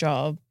miserable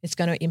job, it's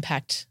going to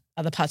impact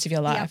other parts of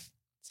your life. Yep.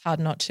 It's hard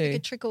not to. Like a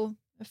trickle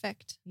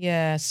effect.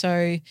 Yeah.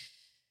 So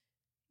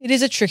it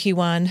is a tricky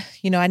one.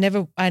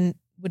 I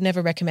would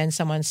never recommend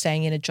someone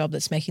staying in a job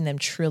that's making them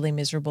truly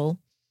miserable.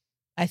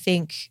 I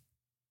think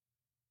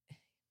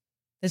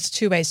there's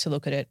two ways to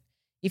look at it.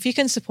 if you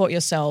can support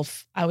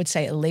yourself, I would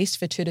say at least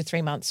for 2 to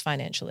 3 months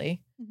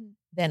financially, Mhm.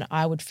 then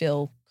I would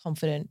feel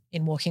confident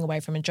in walking away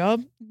from a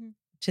job Mhm.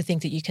 to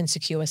think that you can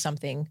secure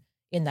something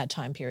in that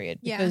time period.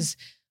 Yeah. Because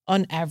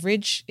on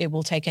average, it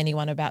will take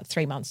anyone about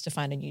 3 months to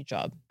find a new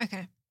job.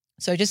 Okay.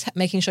 So just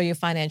making sure you're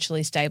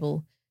financially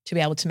stable to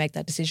be able to make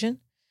that decision.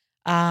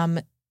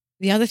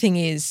 The other thing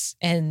is,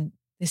 and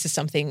this is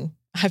something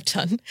I've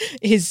done,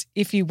 is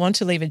if you want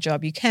to leave a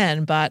job, you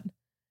can, but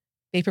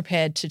be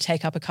prepared to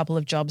take up a couple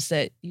of jobs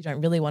that you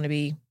don't really want to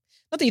be,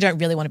 not that you don't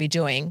really want to be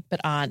doing, but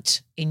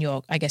aren't in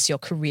your, I guess, your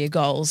career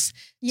goals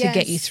to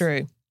get you Yes.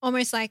 through.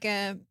 Almost like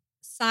a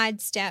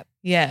sidestep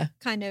Yeah,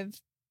 kind of,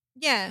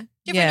 different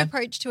Yeah.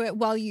 approach to it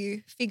while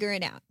you figure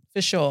it out.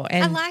 for sure. I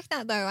And like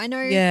that though. I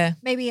know yeah,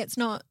 maybe it's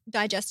not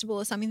digestible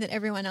or something that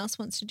everyone else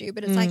wants to do,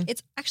 but it's Mm. like,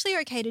 it's actually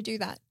okay to do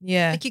that.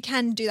 yeah, Like you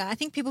can do that. I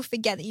think people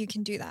forget that you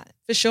can do that.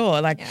 for sure.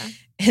 Like, Yeah.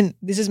 and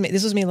this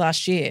was me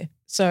last year.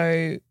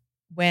 So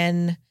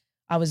when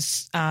I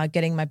was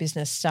getting my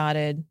business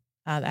started,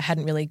 I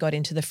hadn't really got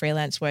into the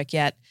freelance work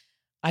yet.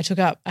 I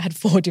had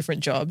 4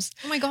 different jobs.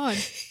 Oh my God.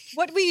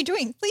 What were you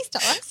doing? Please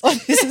tell us. Oh,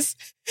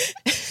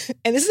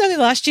 and this is only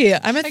last year.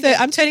 Okay.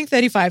 I'm turning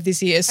 35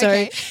 this year. So,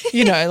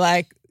 Okay.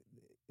 like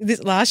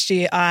this last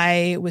year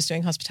I was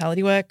doing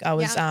hospitality work. I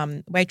was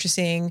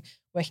waitressing,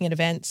 working at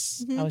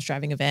events. Mhm. I was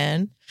driving a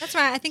van. That's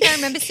right. I think I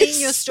remember seeing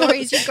your So-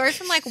 stories. You go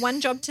from like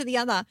one job to the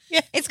other.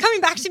 Yeah. It's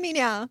coming back to me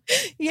now.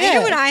 Yeah. You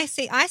know what I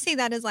see? I see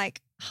that as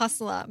like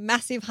hustler,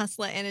 massive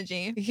hustler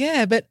energy.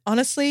 Yeah, but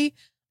honestly,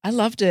 I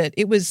loved it.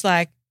 It was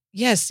like,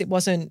 yes, it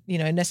wasn't,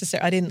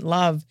 necessary. I didn't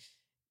love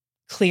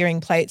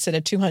clearing plates at a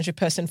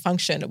 200-person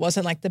function. It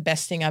wasn't like the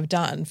best thing I've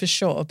done for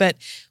sure. But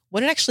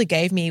what it actually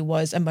gave me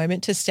was a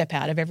moment to step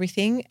out of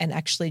everything and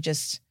actually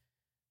just,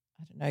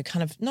 I don't know,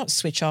 kind of not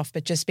switch off,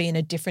 but just be in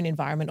a different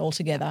environment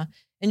altogether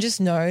and just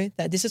know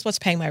that this is what's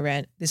paying my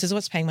rent. This is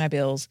what's paying my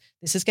bills.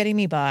 This is getting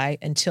me by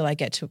until I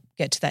get to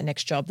that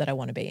next job that I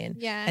want to be in.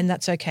 Yeah. And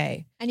that's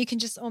okay. And you can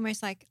just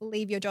almost like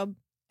leave your job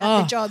at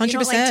Oh, the job. You're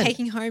not like 100%.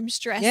 taking home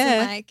stress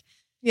Yeah. and like,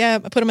 Yeah,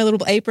 I put on my little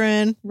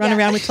apron, run Yeah.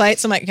 around with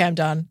plates. I'm like, okay, I'm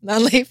done. I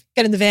leave,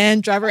 get in the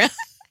van, drive around.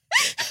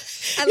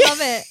 I love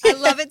it. I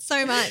love it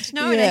so much.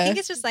 No, and I Yeah. think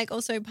it's just like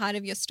also part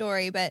of your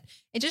story, but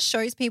it just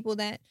shows people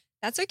that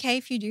that's okay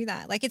if you do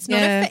that. Like it's not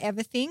Yeah. a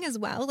forever thing as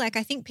well. Like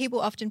I think people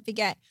often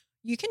forget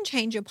you can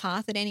change your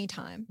path at any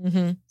time,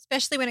 Mm-hmm.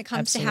 especially when it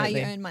comes to how you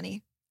Absolutely. earn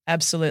money.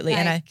 Absolutely.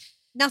 Like,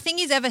 nothing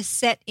is ever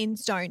set in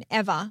stone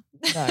ever.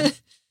 No.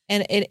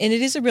 and it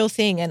is a real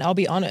thing. And I'll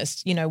be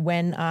honest,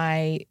 when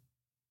I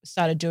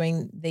started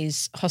doing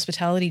these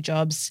hospitality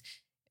jobs,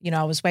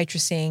 I was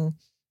waitressing.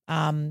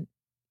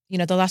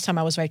 The last time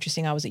I was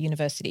waitressing, I was at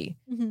university.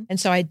 Mhm. And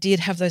so I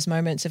did have those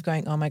moments of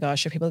going, oh my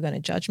gosh, are people going to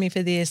judge me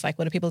for this? Like,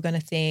 what are people going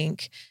to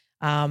think?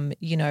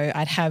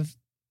 I'd have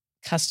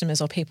customers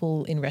or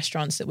people in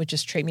restaurants that would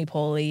just treat me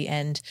poorly.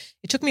 And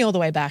it took me all the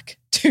way back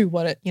to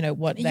what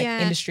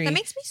that industry. That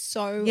makes me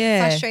so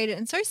Yeah. frustrated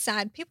and so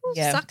sad. People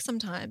Yeah. suck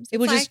sometimes. It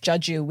will It's just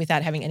judge you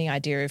without having any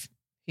idea of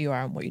who you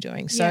are and what you're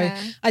doing. So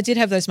yeah. I did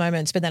have those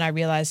moments, but then I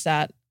realized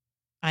that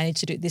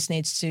this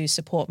needs to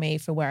support me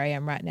for where I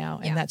am right now.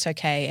 And Yeah. that's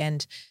okay.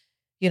 And,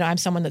 I'm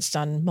someone that's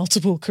done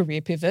multiple career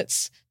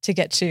pivots to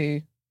get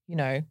to,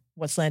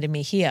 what's landed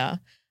me here.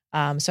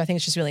 So I think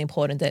it's just really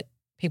important that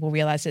people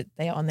realize that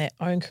they are on their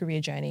own career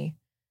journey.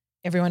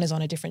 Everyone is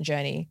on a different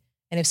journey.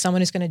 And if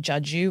someone is going to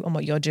judge you on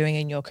what you're doing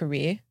in your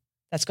career,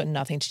 that's got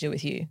nothing to do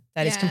with you.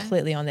 That is Yeah.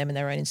 completely on them and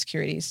their own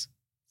insecurities.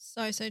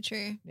 So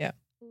true. Yeah.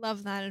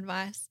 Love that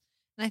advice.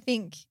 And I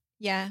think,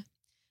 I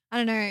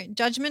don't know,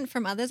 judgment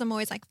from others. I'm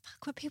always like,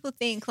 fuck what people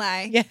think.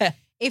 Like, Yeah.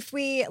 if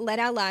we let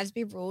our lives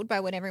be ruled by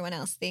what everyone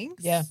else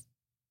thinks, Yeah.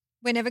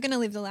 we're never going to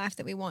live the life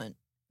that we want.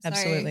 So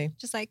Absolutely.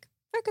 just like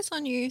focus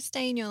on you,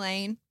 stay in your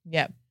lane.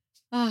 Yeah.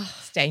 Oh,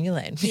 Stay in your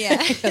lane. Yeah.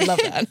 I love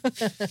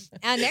that.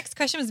 our next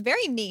question was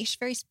very niche,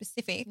 very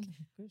specific,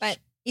 but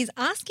is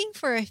asking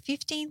for a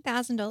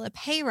 $15,000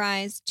 pay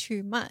rise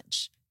too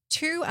much?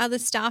 2 other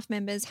staff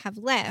members have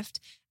left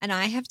and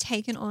I have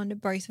taken on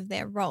both of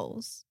their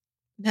roles.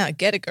 Now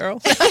get it,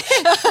 girl.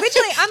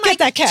 Literally, I'm Get like,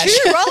 that cash.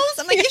 2 roles?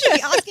 I'm like, you should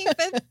be asking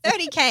for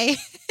 30K.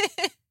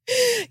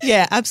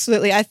 Yeah,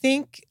 absolutely. I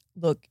think,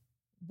 look,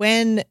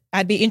 when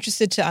I'd be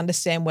interested to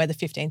understand where the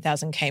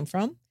 15,000 came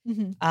from,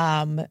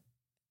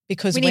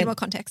 because We need more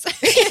context.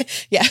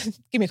 yeah,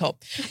 give me a call.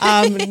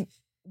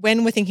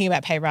 When we're thinking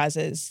about pay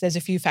rises, there's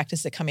a few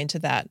factors that come into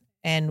that,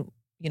 and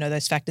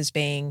those factors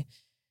being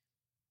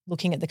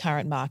looking at the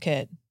current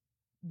market,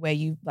 where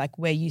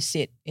you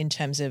sit in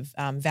terms of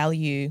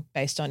value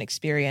based on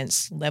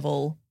experience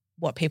level,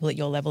 what people at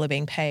your level are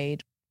being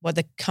paid, what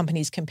the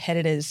company's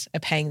competitors are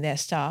paying their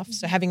staff.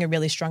 So having a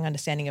really strong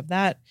understanding of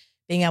that,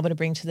 being able to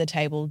bring to the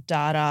table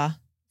data,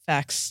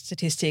 facts,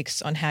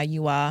 statistics on how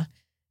you are,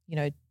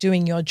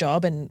 doing your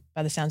job, and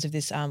by the sounds of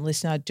this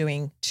listener,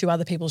 doing 2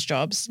 other people's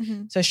jobs.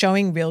 Mhm. So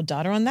showing real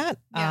data on that,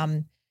 Yeah.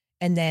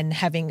 and then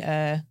having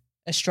a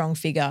strong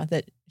figure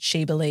that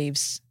she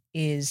believes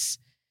is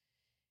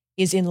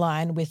in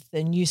line with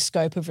the new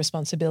scope of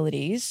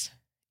responsibilities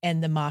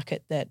and the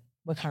market that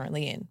we're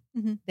currently in.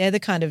 Mhm. They're the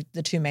kind of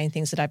the two main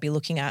things that I'd be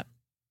looking at.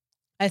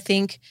 I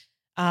think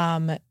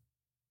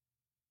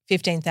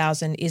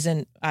 15,000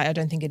 isn't, I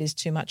don't think it is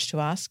too much to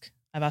ask.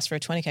 I've asked for a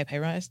 20K pay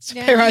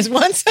rise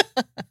once. I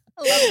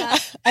love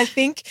that. I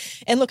think,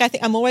 and look, I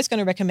think I'm always going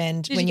to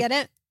recommend. Did you get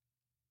it?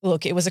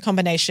 Look, it was a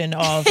combination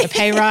of a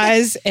pay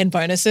rise and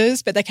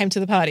bonuses, but they came to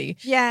the party.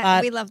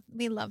 Yeah,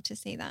 we love to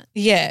see that.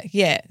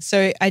 Yeah.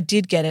 So I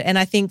did get it. And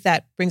I think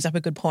that brings up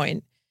a good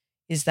point,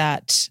 is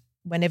that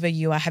whenever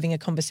you are having a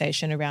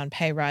conversation around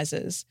pay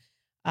rises,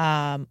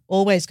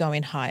 always go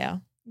in higher.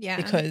 Yeah.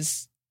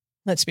 Because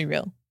let's be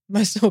real,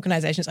 most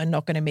organizations are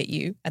not going to meet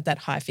you at that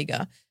high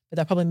figure, but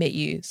they'll probably meet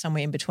you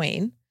somewhere in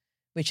between,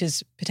 which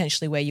is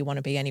potentially where you want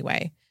to be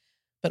anyway.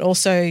 But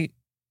also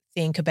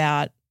think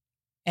about,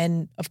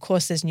 and of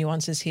course there's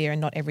nuances here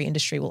and not every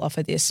industry will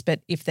offer this, but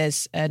if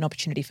there's an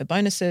opportunity for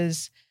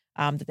bonuses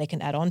that they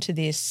can add on to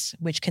this,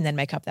 which can then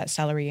make up that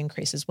salary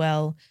increase as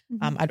well,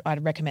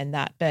 I'd recommend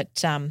that.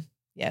 But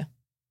yeah,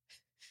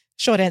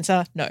 short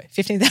answer, no,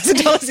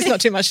 $15,000 is not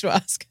too much to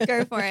ask.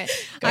 Go for it.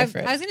 Go for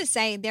it. I was going to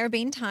say, there have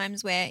been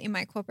times where in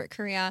my corporate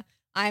career,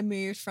 I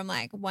moved from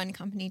like one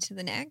company to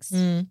the next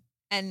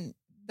and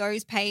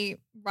those pay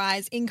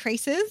rise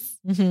increases,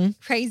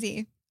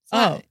 crazy.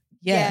 So,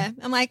 yeah.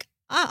 I'm like,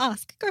 I'll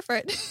ask, go for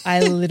it.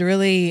 I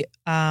literally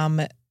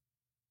one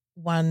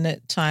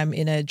time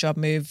in a job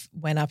move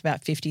went up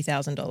about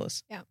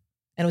 $50,000. Yeah. And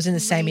it was in the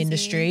same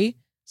industry,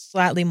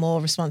 slightly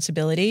more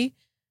responsibility.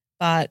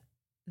 But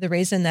the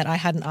reason that I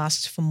hadn't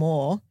asked for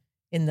more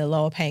in the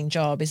lower paying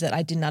job is that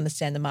I didn't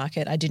understand the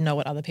market. I didn't know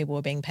what other people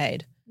were being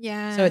paid.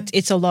 Yeah. So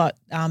it's a lot.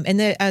 And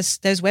there's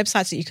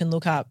websites that you can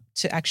look up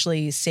to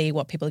actually see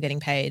what people are getting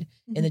paid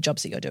in the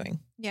jobs that you're doing.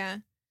 Yeah.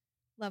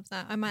 Love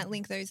that. I might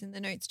link those in the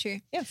notes too.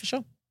 Yeah, for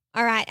sure.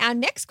 All right. Our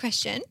next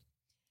question.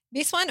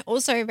 This one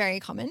also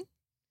very common.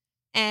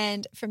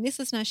 And from this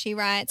listener, she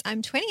writes,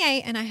 I'm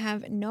 28 and I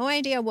have no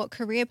idea what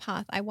career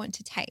path I want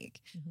to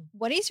take.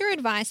 What is your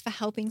advice for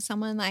helping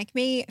someone like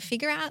me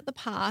figure out the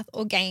path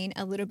or gain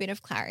a little bit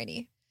of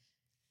clarity?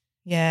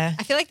 Yeah.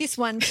 I feel like this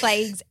one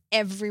plagues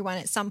everyone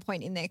at some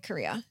point in their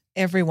career.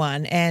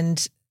 Everyone.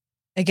 And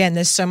again,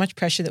 there's so much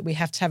pressure that we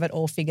have to have it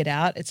all figured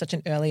out at such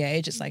an early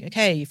age. It's like,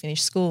 okay, you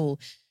finish school,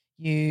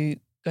 you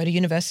go to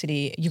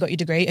university, you got your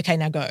degree, okay,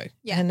 now go.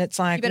 Yeah. And it's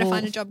like, you better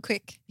find a job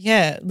quick.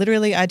 Yeah,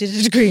 literally I did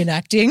a degree in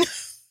acting.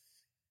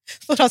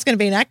 Thought I was going to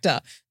be an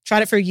actor.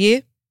 Tried it for a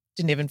year,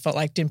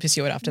 didn't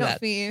pursue it after Not that.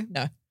 for you.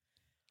 No.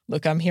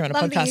 Look, I'm here on a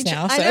Love podcast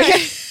now. I So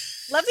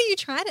know. Love that you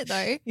tried it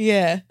though.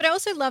 Yeah. But I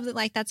also love that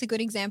like that's a good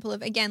example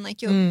of, again,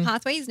 like your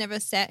pathway is never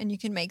set and you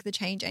can make the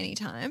change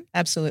anytime.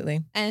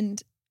 Absolutely.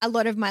 And a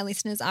lot of my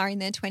listeners are in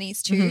their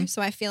 20s too.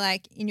 So I feel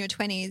like in your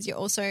 20s, you're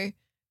also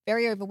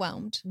very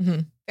overwhelmed,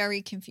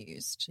 very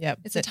confused. Yep.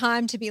 It's a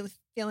time to be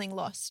feeling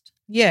lost.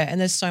 Yeah.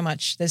 And there's so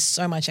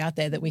much out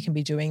there that we can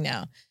be doing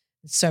now.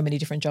 There's so many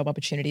different job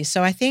opportunities.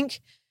 So I think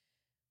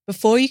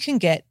before you can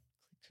get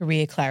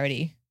career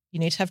clarity, you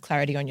need to have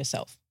clarity on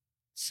yourself.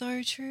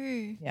 So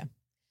true. Yeah.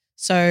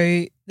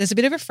 So there's a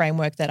bit of a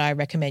framework that I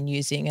recommend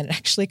using, and it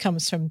actually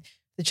comes from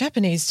the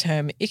Japanese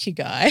term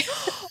ikigai.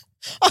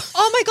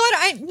 Oh my God,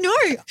 I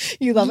know.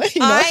 You love it?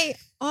 You know?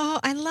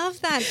 I love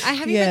that.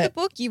 Have you read the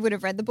book? You would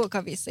have read the book,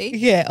 obviously.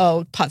 Yeah.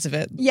 Oh, parts of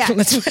it. Yeah.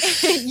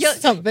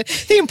 Some of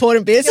it. The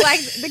important bits. You like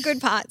the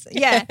good parts.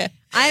 Yeah.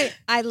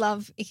 I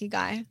love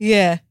ikigai.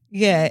 Yeah.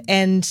 Yeah.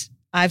 And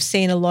I've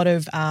seen a lot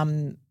of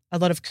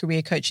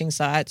career coaching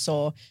sites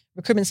or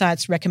recruitment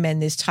sites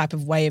recommend this type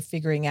of way of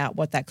figuring out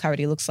what that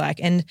clarity looks like.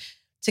 And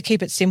to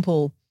keep it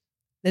simple,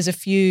 there's a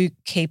few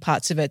key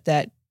parts of it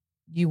that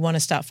you want to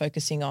start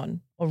focusing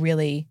on or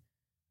really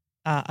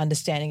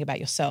understanding about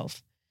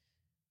yourself.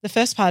 The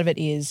first part of it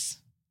is,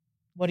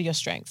 what are your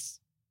strengths?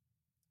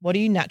 What are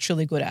you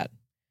naturally good at?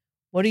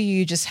 What do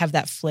you just have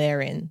that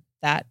flair in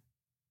that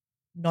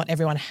not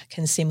everyone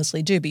can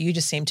seamlessly do, but you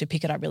just seem to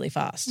pick it up really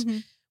fast?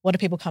 What do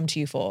people come to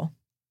you for?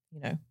 You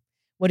know,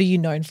 what are you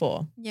known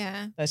for?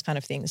 Yeah. Those kind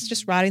of things.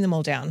 Just writing them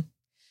all down.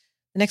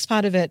 The next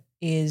part of it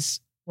is,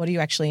 what do you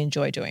actually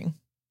enjoy doing?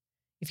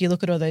 If you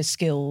look at all those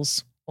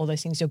skills, all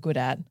those things you're good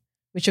at,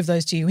 which of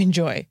those do you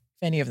enjoy?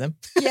 If any of them?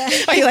 Yeah.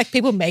 Are you like,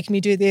 people make me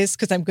do this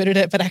because I'm good at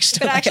it, but I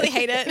actually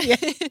hate it.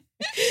 Yeah.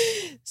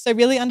 So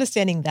really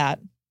understanding that.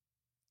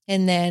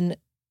 And then,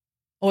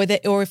 or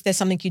if there's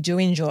something you do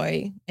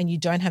enjoy and you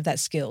don't have that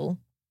skill,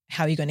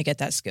 how are you going to get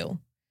that skill?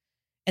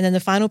 And then the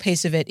final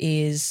piece of it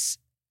is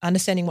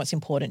understanding what's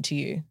important to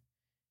you.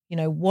 You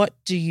know, what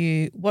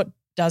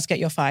does get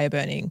your fire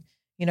burning?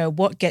 You know,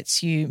 what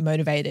gets you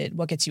motivated?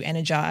 What gets you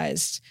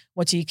energized?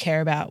 What do you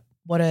care about?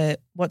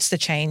 What's the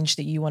change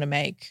that you want to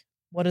make?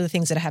 What are the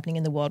things that are happening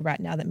in the world right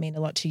now that mean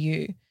a lot to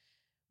you?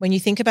 When you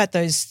think about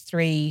those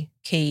three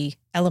key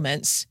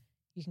elements,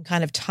 you can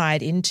kind of tie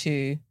it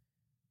into,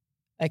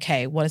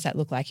 okay, what does that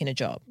look like in a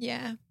job?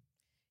 Yeah.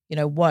 You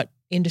know, what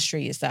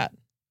industry is that?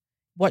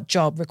 What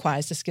job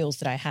requires the skills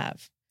that I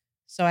have?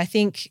 So I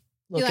think,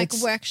 look,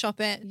 you workshop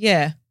it.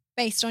 Yeah.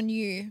 Based on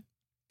you.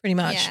 Pretty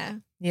much. Yeah.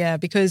 Yeah.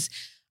 Because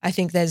I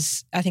think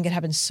it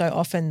happens so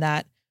often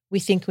that we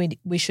think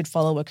we should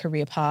follow a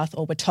career path,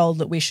 or we're told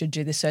that we should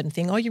do this certain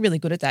thing. Oh, you're really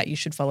good at that. You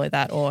should follow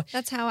that. Or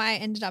That's how I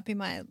ended up in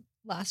my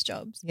last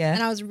jobs. Yeah.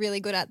 And I was really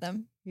good at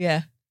them.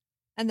 yeah,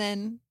 And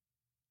then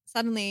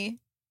suddenly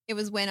it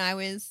was when I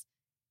was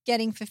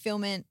getting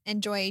fulfillment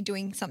and joy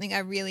doing something I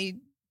really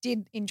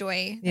did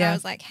enjoy. That Yeah. I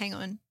was like, hang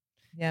on,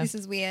 yeah, this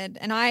is weird.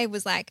 And I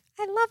was like,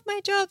 I love my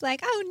job.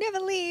 Like, I would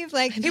never leave.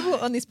 Like, people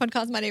on this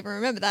podcast might even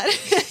remember that.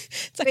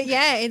 It's like, But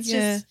yeah, it's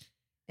Yeah. just,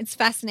 it's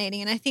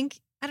fascinating. And I think,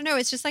 I don't know,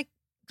 it's just like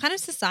kind of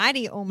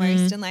society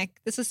almost, and like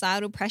the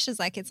societal pressures,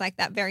 like it's like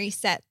that very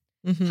set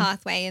mhm.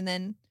 pathway. And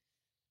then,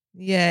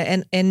 Yeah,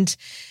 and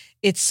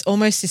it's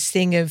almost this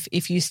thing of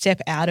if you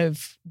step out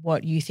of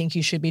what you think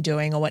you should be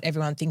doing or what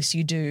everyone thinks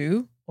you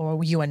do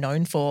or you are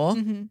known for,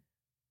 mhm.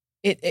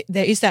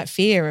 there is that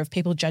fear of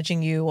people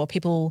judging you or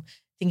people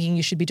thinking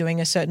you should be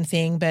doing a certain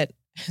thing. But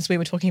as we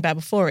were talking about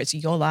before, it's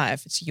your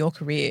life, it's your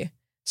career,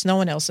 it's no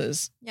one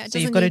else's. Yeah, it So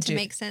you've doesn't got to need to do-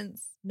 make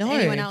sense No. to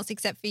anyone else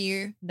except for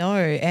you. No,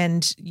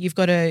 and you've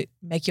got to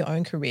make your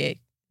own career,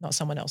 not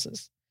someone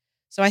else's.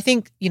 So I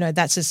think,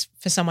 that's just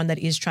for someone that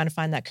is trying to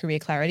find that career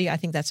clarity, I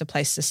think that's a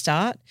place to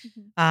start.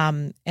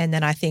 Mhm. And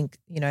then I think,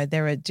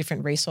 there are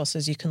different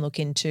resources you can look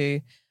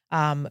into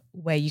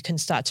where you can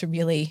start to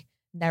really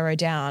narrow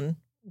down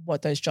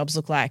what those jobs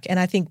look like. And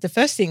I think the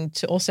first thing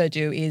to also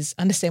do is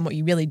understand what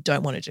you really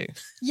don't want to do.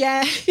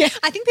 Yeah. Yeah.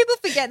 I think people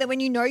forget that when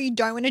you know you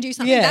don't want to do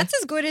something, Yeah. that's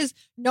as good as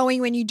knowing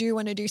when you do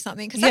want to do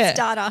something, because Yeah. that's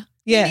data.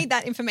 Yeah. You need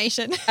that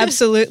information.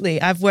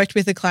 Absolutely. I've worked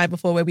with a client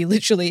before where we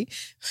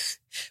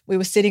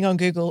were sitting on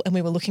Google and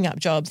we were looking up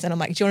jobs and I'm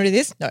like, do you want to do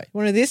this? No. You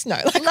want to do this? No.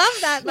 Like, Love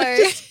that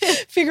though.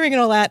 figuring it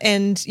all out.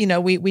 And,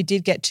 we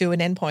did get to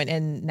an end point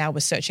and now we're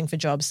searching for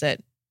jobs that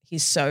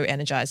he's so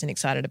energized and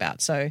excited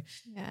about. So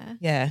Yeah.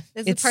 yeah.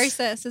 There's a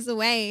process, there's a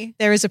way.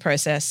 There is a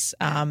process.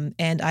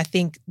 And I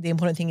think the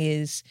important thing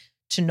is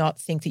to not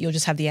think that you'll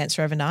just have the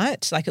answer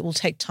overnight. Like it will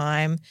take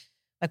time.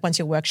 Like once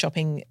you're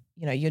workshopping,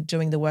 you're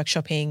doing the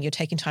workshopping, you're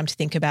taking time to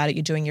think about it,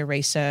 you're doing your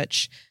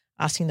research,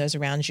 asking those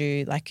around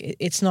you. Like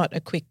it's not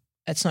a quick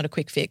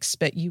fix,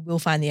 but you will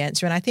find the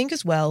answer. And I think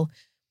as well,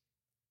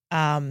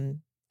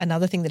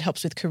 another thing that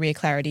helps with career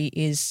clarity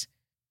is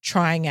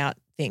trying out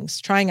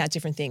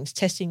different things,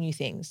 testing new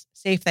things,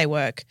 see if they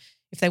work.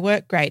 If they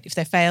work, great. If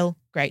they fail,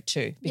 great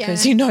too,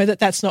 because you know that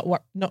that's not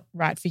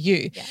right for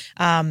you.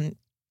 Yeah.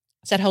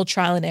 It's that whole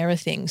trial and error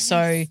thing. Yes.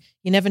 So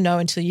you never know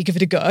until you give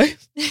it a go.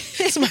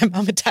 That's what my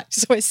mum and dad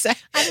just always say.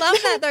 I love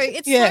that though.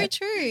 It's Yeah. so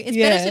true. It's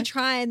Yeah. better to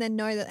try and then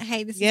know that,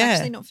 hey, this is Yeah.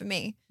 actually not for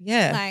me.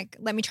 Yeah. Like,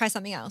 let me try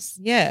something else.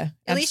 Yeah.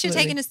 At least you're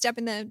taking a step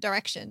in the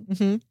direction.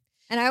 Mm-hmm.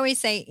 And I always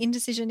say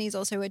indecision is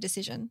also a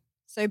decision.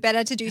 So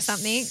better to do Yes.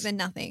 something than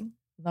nothing.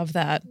 Love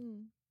that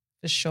Mm.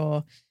 for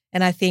sure.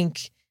 And I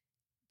think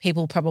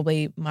people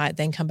probably might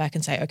then come back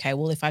and say, okay,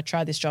 well, if I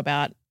try this job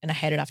out and I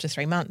hate it after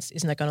 3 months,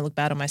 isn't that going to look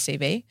bad on my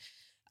CV?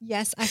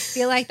 Yes, I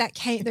feel like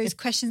those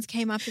questions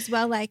came up as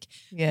well, like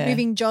Yeah.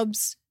 moving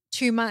jobs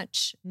too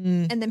much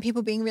Mm. and then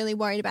people being really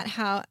worried about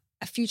how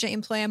a future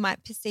employer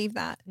might perceive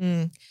that.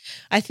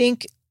 I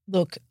think,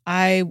 look,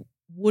 I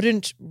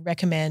wouldn't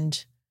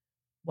recommend,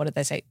 what did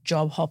they say,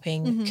 job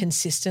hopping Mhm.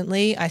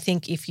 consistently. I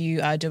think if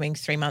you are doing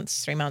 3 months,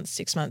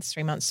 6 months,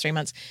 3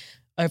 months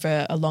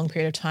over a long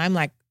period of time,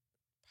 like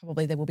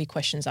probably there will be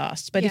questions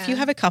asked. But if you Yeah.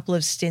 have a couple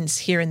of stints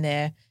here and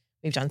there,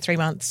 we've done 3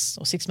 months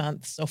or 6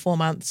 months or 4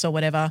 months or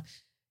whatever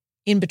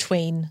in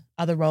between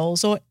other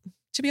roles, or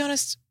to be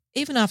honest,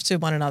 even after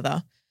one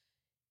another,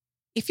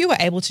 if you were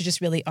able to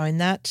just really own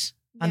that,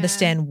 Yeah.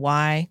 understand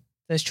why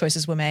those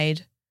choices were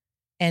made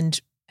and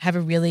have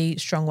a really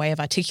strong way of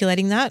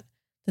articulating that,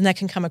 then that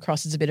can come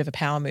across as a bit of a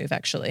power move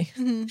actually.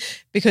 Mhm.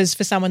 Because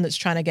for someone that's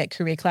trying to get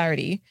career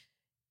clarity,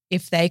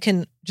 if they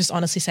can just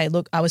honestly say,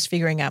 look, I was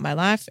figuring out my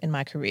life and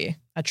my career.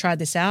 I tried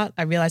this out.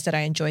 I realized that I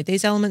enjoyed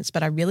these elements,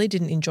 but I really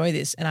didn't enjoy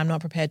this. And I'm not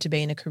prepared to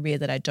be in a career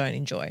that I don't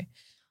enjoy.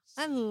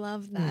 I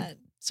love that.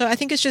 So I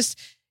think it's just,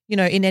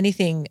 in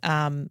anything,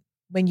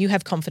 when you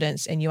have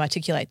confidence and you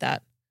articulate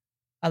that,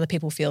 other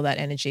people feel that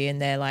energy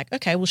and they're like,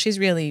 okay, well, she's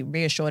really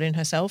reassured in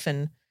herself.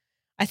 And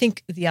I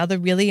think the other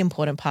really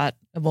important part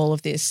of all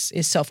of this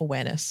is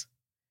self-awareness.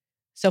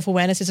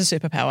 Self-awareness is a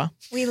superpower.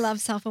 We love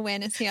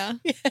self-awareness here.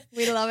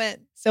 We love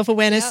it.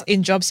 Self-awareness Yep.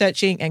 in job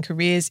searching and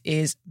careers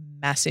is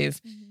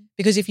massive.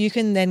 Because if you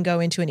can then go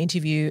into an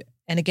interview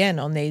and again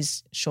on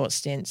these short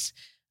stints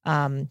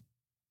and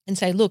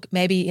say, look,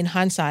 maybe in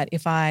hindsight,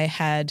 if I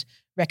had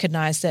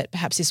recognized that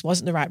perhaps this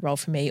wasn't the right role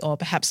for me, or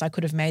perhaps I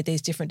could have made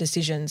these different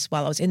decisions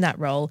while I was in that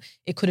role,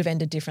 it could have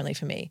ended differently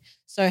for me.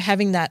 So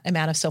having that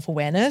amount of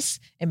self-awareness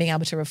and being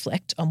able to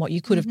reflect on what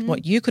you could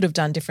have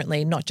done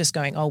differently, not just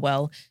going, oh,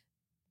 well,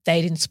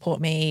 they didn't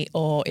support me,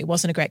 or it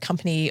wasn't a great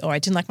company, or I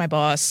didn't like my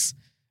boss.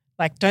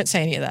 Like, don't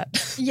say any of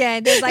that. Yeah,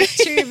 there's like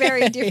two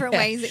very different Yeah.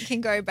 ways it can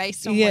go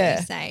based on what Yeah.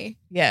 you say.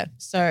 Yeah.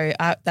 So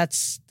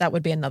that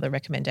would be another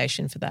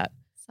recommendation for that.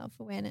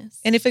 Self-awareness.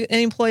 And if an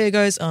employer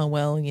goes, oh,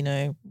 well,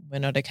 we're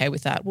not okay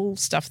with that, well,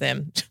 stuff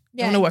them.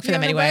 Yeah, want to work for you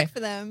them don't wanna anyway. Work for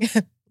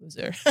them.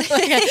 Loser.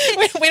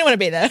 we don't want to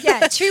be there.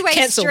 Yeah, two-way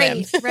Cancel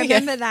them. street.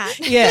 Remember that.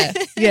 Yeah.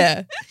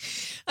 Yeah.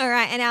 All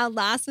right. And our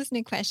last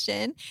listener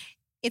question,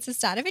 it's the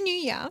start of a new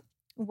year.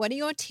 What are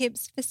your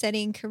tips for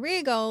setting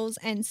career goals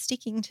and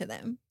sticking to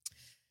them?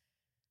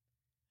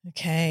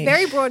 Okay.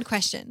 Very broad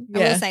question. I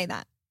will say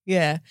that.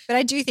 Yeah. But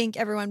I do think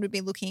everyone would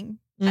be looking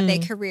at their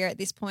career at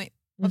this point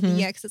of the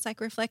year because it's like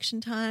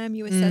reflection time.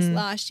 You assess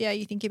last year.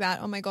 You think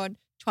about, oh my God,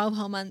 12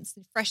 whole months,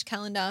 fresh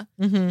calendar.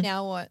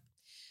 Now what?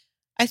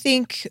 I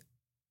think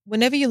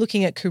whenever you're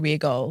looking at career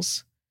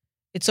goals,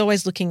 it's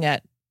always looking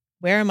at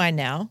where am I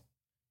now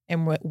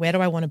and where do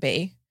I want to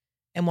be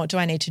and what do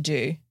I need to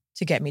do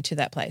to get me to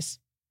that place?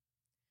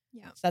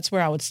 Yeah. So that's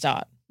where I would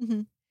start.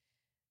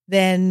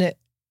 Then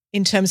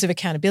in terms of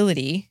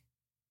accountability,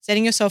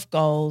 setting yourself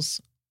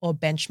goals or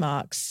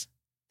benchmarks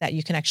that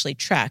you can actually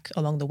track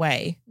along the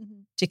way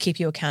to keep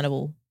you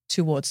accountable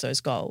towards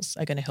those goals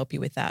are going to help you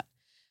with that.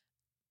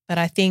 But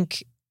I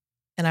think,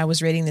 and I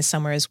was reading this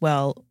somewhere as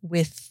well,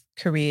 with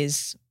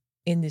careers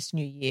in this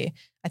new year,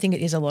 I think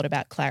it is a lot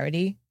about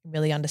clarity,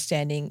 really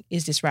understanding,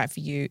 is this right for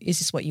you? Is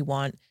this what you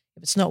want?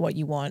 If it's not what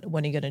you want,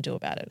 what are you going to do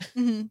about it?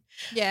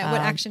 Yeah,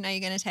 what action are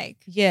you going to take?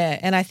 Yeah,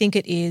 and I think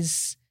it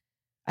is,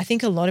 I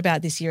think a lot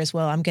about this year as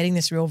well. I'm getting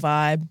this real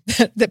vibe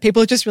that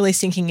people are just really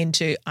sinking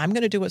into, I'm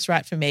going to do what's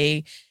right for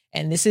me.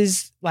 And this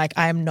is like,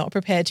 I am not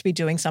prepared to be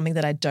doing something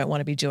that I don't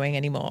want to be doing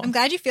anymore. I'm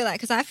glad you feel that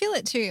because I feel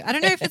it too. I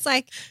don't know if it's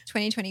like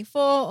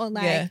 2024 or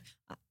like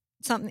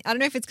something. I don't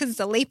know if it's because it's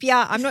a leap year.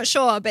 I'm not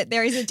sure, but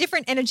there is a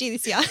different energy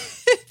this year.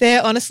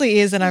 There honestly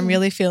is, and I'm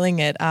really feeling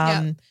it.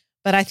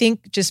 But I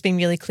think just being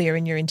really clear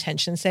in your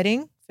intention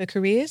setting for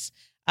careers.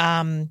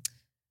 I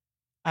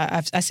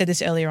said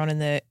this earlier on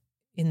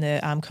in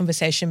the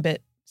conversation, but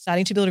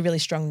starting to build a really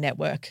strong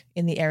network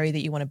in the area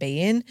that you want to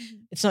be in.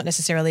 It's not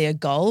necessarily a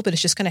goal, but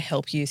it's just going to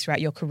help you throughout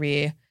your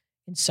career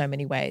in so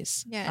many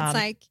ways. Yeah, it's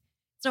like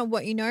it's not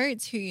what you know,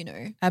 it's who you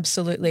know.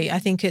 Absolutely. I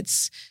think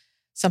it's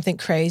something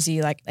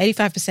crazy. Like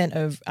 85%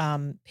 of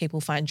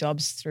people find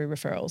jobs through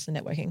referrals and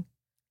networking.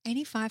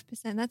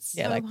 85%. That's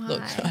so like, high.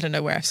 Look, I don't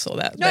know where I saw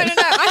that. No.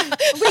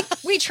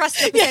 We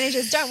trust the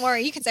percentages. Don't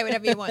worry. You can say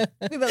whatever you want.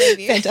 We believe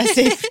you.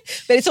 Fantastic.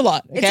 But it's a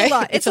lot. Okay?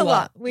 It's a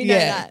lot. We know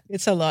that.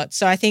 It's a lot.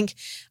 So I think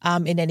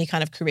in any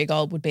kind of career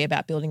goal would be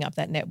about building up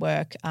that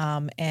network.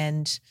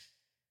 And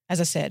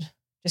as I said,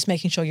 just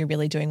making sure you're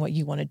really doing what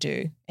you want to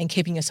do and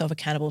keeping yourself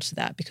accountable to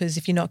that. Because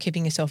if you're not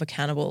keeping yourself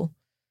accountable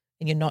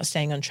and you're not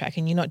staying on track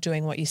and you're not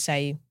doing what you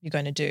say you're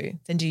going to do,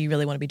 then do you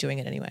really want to be doing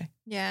it anyway?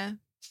 Yeah.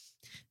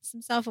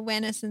 Some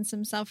self-awareness and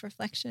some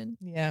self-reflection.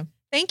 Yeah.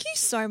 Thank you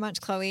so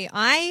much, Chloe.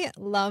 I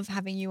love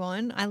having you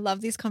on. I love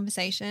this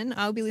conversation.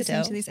 I'll be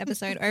listening to this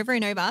episode over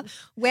and over.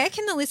 Where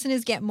can the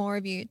listeners get more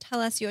of you?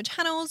 Tell us your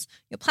channels,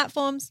 your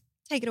platforms.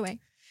 Take it away.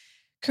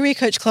 Career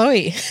Coach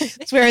Chloe.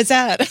 That's where it's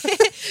at.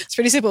 It's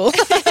pretty simple.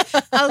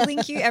 I'll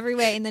link you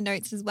everywhere in the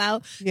notes as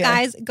well. Yeah.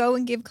 Guys, go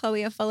and give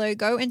Chloe a follow.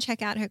 Go and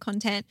check out her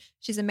content.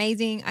 She's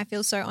amazing. I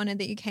feel so honored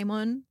that you came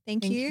on.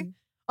 Thank you.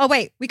 Oh,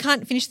 wait, we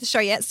can't finish the show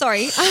yet.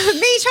 Sorry. Me trying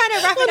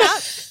to wrap it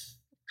up.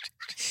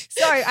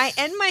 So I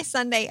end my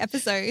Sunday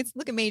episodes.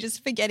 Look at me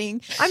just forgetting.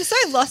 I'm so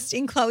lost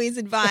in Chloe's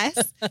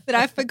advice that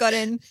I've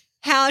forgotten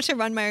how to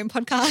run my own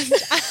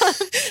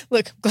podcast.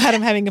 Look, glad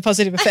I'm having a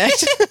positive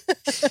effect.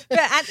 But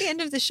at the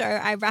end of the show,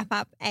 I wrap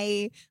up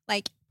a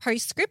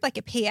postscript, like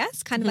a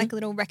PS, kind of like a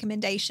little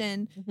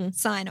recommendation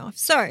sign off.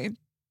 So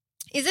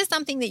is there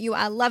something that you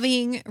are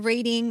loving,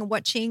 reading,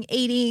 watching,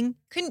 eating?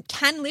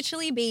 Can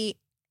literally be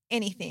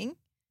anything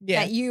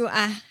that you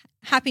are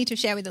happy to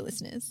share with the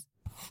listeners.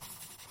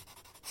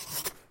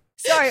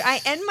 So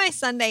I end my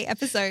Sunday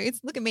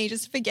episodes. Look at me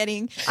just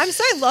forgetting. I'm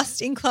so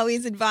lost in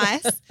Chloe's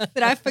advice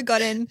that I've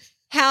forgotten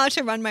how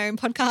to run my own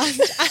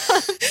podcast.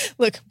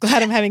 Look,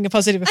 glad I'm having a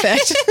positive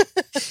effect.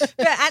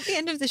 But at the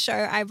end of the show,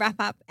 I wrap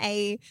up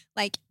a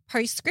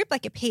postscript,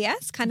 like a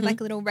PS, kind of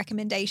like a little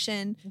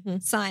recommendation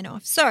sign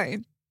off. So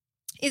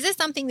is there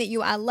something that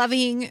you are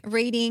loving,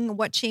 reading,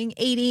 watching,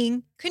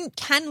 eating?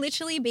 Can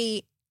literally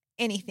be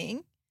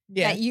anything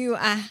that you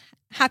are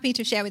happy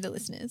to share with the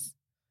listeners.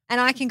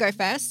 And I can go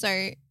first,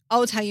 so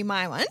I'll tell you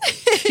my one.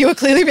 You were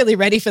clearly really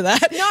ready for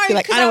that. No, you're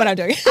like, I know what I'm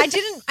doing. I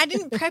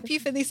didn't prep you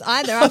for this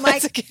either. I'm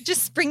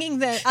just springing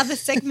the other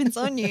segments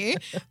on you.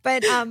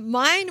 But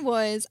mine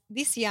was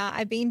this year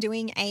I've been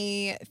doing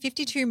a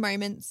 52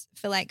 moments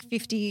for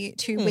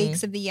 52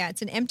 weeks of the year.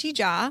 It's an empty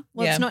jar.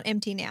 Well, it's not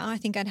empty now. I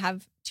think I'd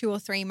have 2 or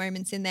 3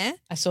 moments in there.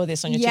 I saw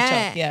this on your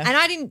TikTok. Yeah.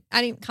 And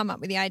I didn't come up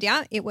with the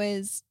idea. It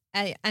was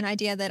an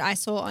idea that I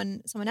saw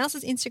on someone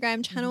else's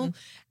Instagram channel,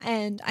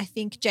 and I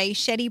think Jay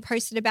Shetty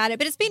posted about it,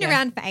 but it's been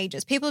around for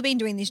ages. People have been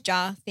doing this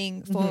jar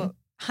thing for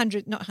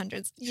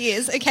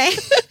years, okay?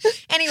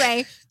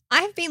 Anyway,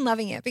 I've been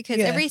loving it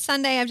because every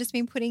Sunday I've just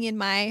been putting in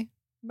my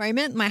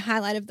moment, my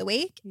highlight of the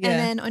week, and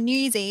then on New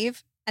Year's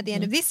Eve at the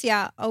end of this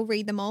year, I'll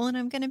read them all and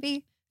I'm going to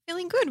be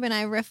feeling good when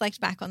I reflect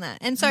back on that.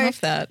 And so I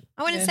love that.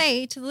 I want to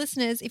say to the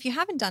listeners, if you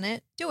haven't done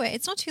it, do it.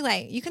 It's not too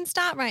late. You can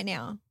start right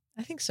now.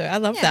 I think so. I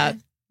love that.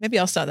 Maybe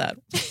I'll start that.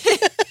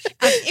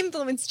 I've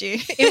influenced you.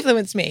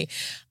 Influenced me.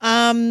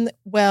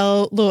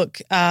 Well, look,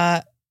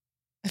 I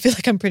feel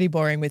like I'm pretty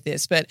boring with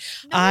this, but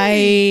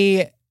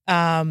I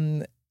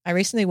I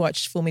recently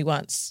watched Fool Me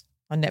Once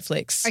on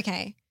Netflix.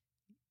 Okay.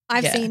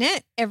 I've Yeah. seen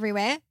it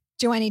everywhere.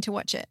 Do I need to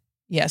watch it?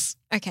 Yes.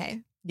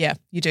 Okay. Yeah,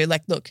 you do.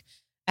 Like, look,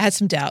 I had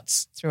some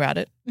doubts throughout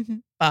it,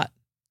 Mhm. but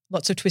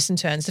lots of twists and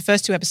turns. The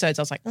first 2 episodes,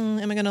 I was like, am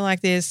I going to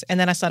like this? And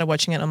then I started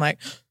watching it and I'm like,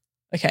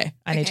 okay,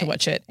 I need to Okay.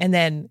 watch it. And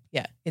then,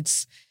 yeah,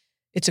 it's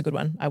a good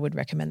one. I would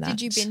recommend that.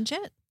 Did you binge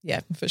it?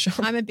 Yeah, for sure.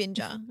 I'm a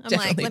binger. I'm like,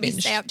 Definitely let me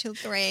binged. stay up till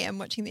 3 a.m.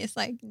 watching this.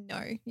 Like, no,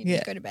 you need Yeah.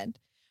 to go to bed.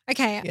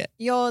 Okay. Yeah.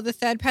 You're the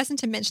third person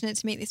to mention it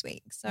to me this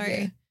week. So,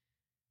 Yeah.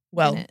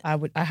 Well, it.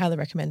 I highly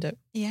recommend it.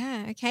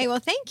 yeah. Okay. Well,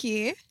 thank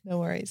you. No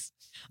worries.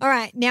 All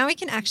right. Now we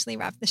can actually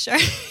wrap the show.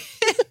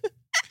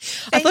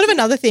 I thought of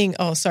another thing.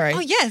 Oh, sorry. Oh,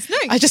 yes. No.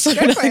 I just go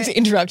wanted for it. to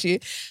interrupt you.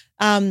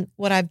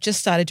 What I've just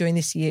started doing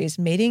this year is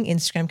meeting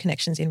Instagram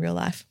connections in real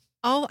life.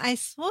 Oh, I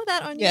saw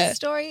that on Yeah. your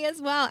story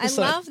as well. I Just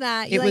thought love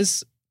that. You It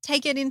was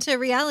take it into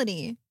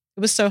reality.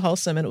 so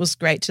wholesome, and it was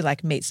great to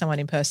like meet someone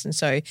in person.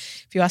 So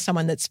if you are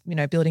someone that's,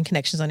 building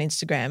connections on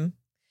Instagram,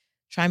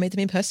 try and meet them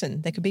in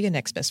person. They could be your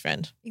next best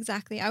friend.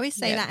 Exactly. I always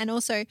say Yeah. that. And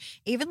also,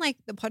 even like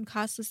the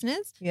podcast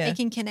listeners, Yeah. they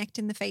can connect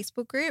in the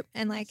Facebook group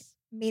and like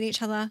meet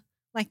each other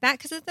like that.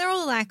 Because if they're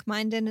all like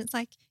minded, it's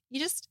like you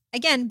just,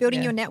 again, building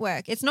Yeah. your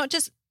network. It's not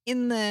just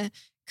in the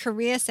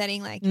career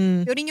setting, like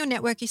Mm. building your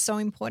network is so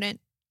important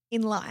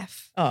in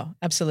life. Oh,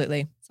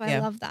 absolutely. So I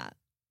love that.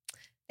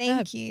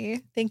 Thank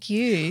you. Thank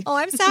you. Oh,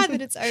 I'm sad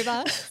that it's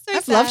over. So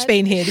I've loved sad.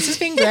 being here. This has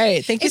been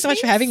great. Thank you It's so much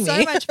for been having so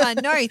me. much fun.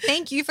 No,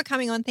 thank you for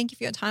coming on. Thank you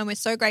for your time. We're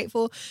so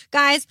grateful.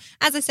 Guys,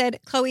 as I said,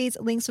 Chloe's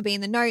links will be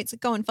in the notes.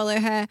 Go and follow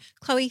her.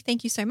 Chloe,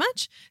 thank you so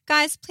much.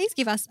 Guys, please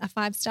give us a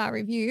 5-star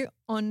review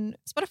on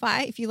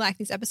Spotify if you like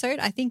this episode.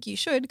 I think you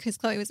should because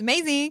Chloe was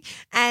amazing.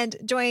 And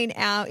join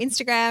our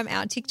Instagram,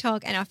 our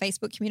TikTok, and our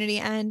Facebook community.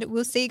 And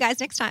we'll see you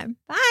guys next time.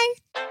 Bye.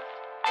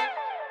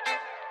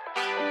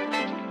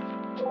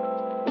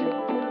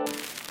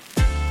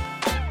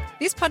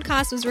 This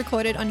podcast was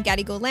recorded on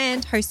Gadigal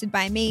land, hosted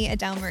by me,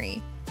 Adele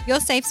Marie. Your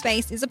safe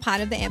space is a part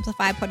of the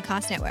Amplify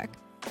Podcast Network.